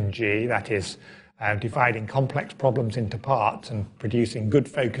about in G, that is, dividing complex problems into parts and producing good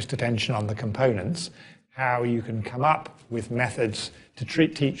focused attention on the components, how you can come up with methods to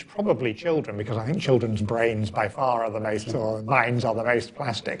teach probably children, because I think children's brains by far are the most, or minds are the most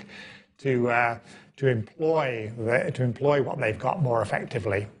plastic, to employ what they've got more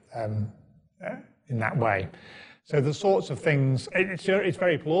effectively in that way. So the sorts of things, it's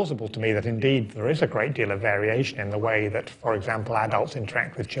very plausible to me that indeed there is a great deal of variation in the way that, for example, adults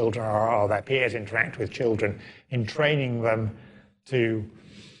interact with children or their peers interact with children, in training them to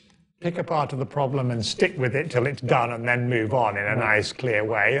pick a part of the problem and stick with it till it's done and then move on in a nice, clear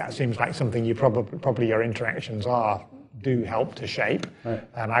way. That seems like something you probably your interactions do help to shape. Right.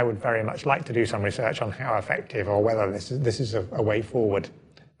 And I would very much like to do some research on how effective, or whether this is a way forward.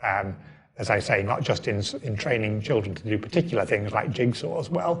 As I say, not just in training children to do particular things like jigsaws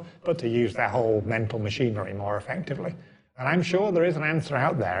well, but to use their whole mental machinery more effectively. And I'm sure there is an answer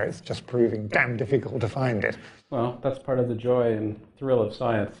out there. It's just proving damn difficult to find it. Well, that's part of the joy and thrill of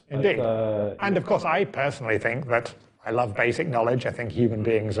science. Indeed. And of course, I personally think that I love basic knowledge. I think human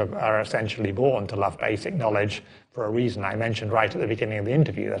beings are essentially born to love basic knowledge for a reason. I mentioned right at the beginning of the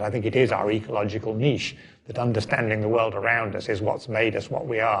interview that I think it is our ecological niche, that understanding the world around us is what's made us what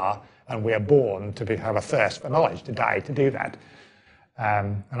we are, and we are born to have a thirst for knowledge, to die to do that.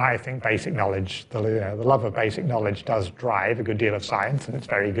 And I think basic knowledge, the love of basic knowledge does drive a good deal of science, and it's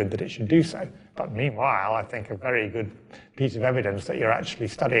very good that it should do so. But meanwhile, I think a very good piece of evidence that you're actually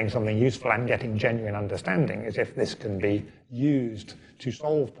studying something useful and getting genuine understanding is if this can be used to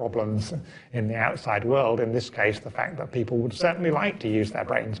solve problems in the outside world. In this case, the fact that people would certainly like to use their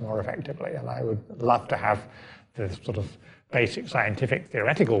brains more effectively. And I would love to have the sort of basic scientific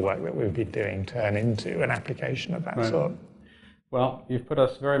theoretical work that we've been doing turn into an application of that sort. Well, you've put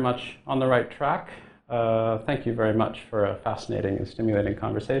us very much on the right track. Thank you very much for a fascinating and stimulating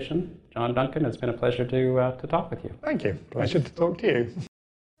conversation. John Duncan, it's been a pleasure to talk with you. Thank you. Pleasure to talk to you.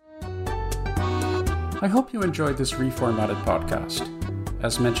 I hope you enjoyed this reformatted podcast.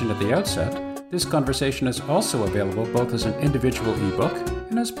 As mentioned at the outset, this conversation is also available both as an individual ebook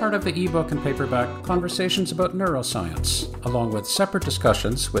and as part of the ebook and paperback Conversations About Neuroscience, along with separate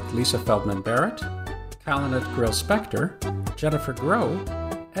discussions with Lisa Feldman Barrett, Kalanet Grill-Spector, Jennifer Groh,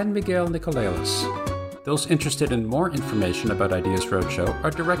 and Miguel Nicolelis. Those interested in more information about Ideas Roadshow are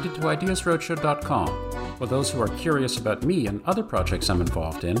directed to ideasroadshow.com, while those who are curious about me and other projects I'm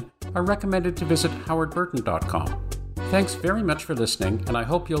involved in are recommended to visit howardburton.com. Thanks very much for listening, and I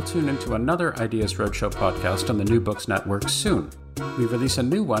hope you'll tune into another Ideas Roadshow podcast on the New Books Network soon. We release a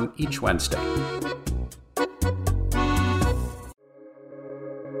new one each Wednesday.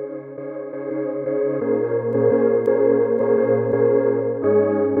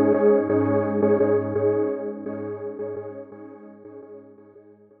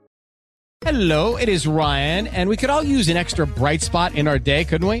 Hello, it is Ryan, and we could all use an extra bright spot in our day,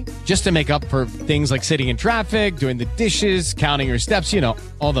 couldn't we? Just to make up for things like sitting in traffic, doing the dishes, counting your steps,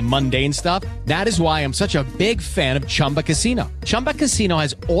 all the mundane stuff. That is why I'm such a big fan of Chumba Casino. Chumba Casino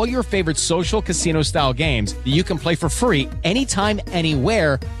has all your favorite social casino-style games that you can play for free anytime,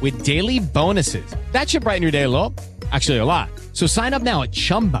 anywhere with daily bonuses. That should brighten your day a little. Actually, a lot. So sign up now at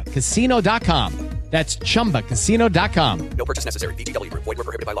ChumbaCasino.com. That's ChumbaCasino.com. No purchase necessary. VGW Group. Void where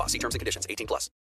prohibited by law. See terms and conditions. 18+.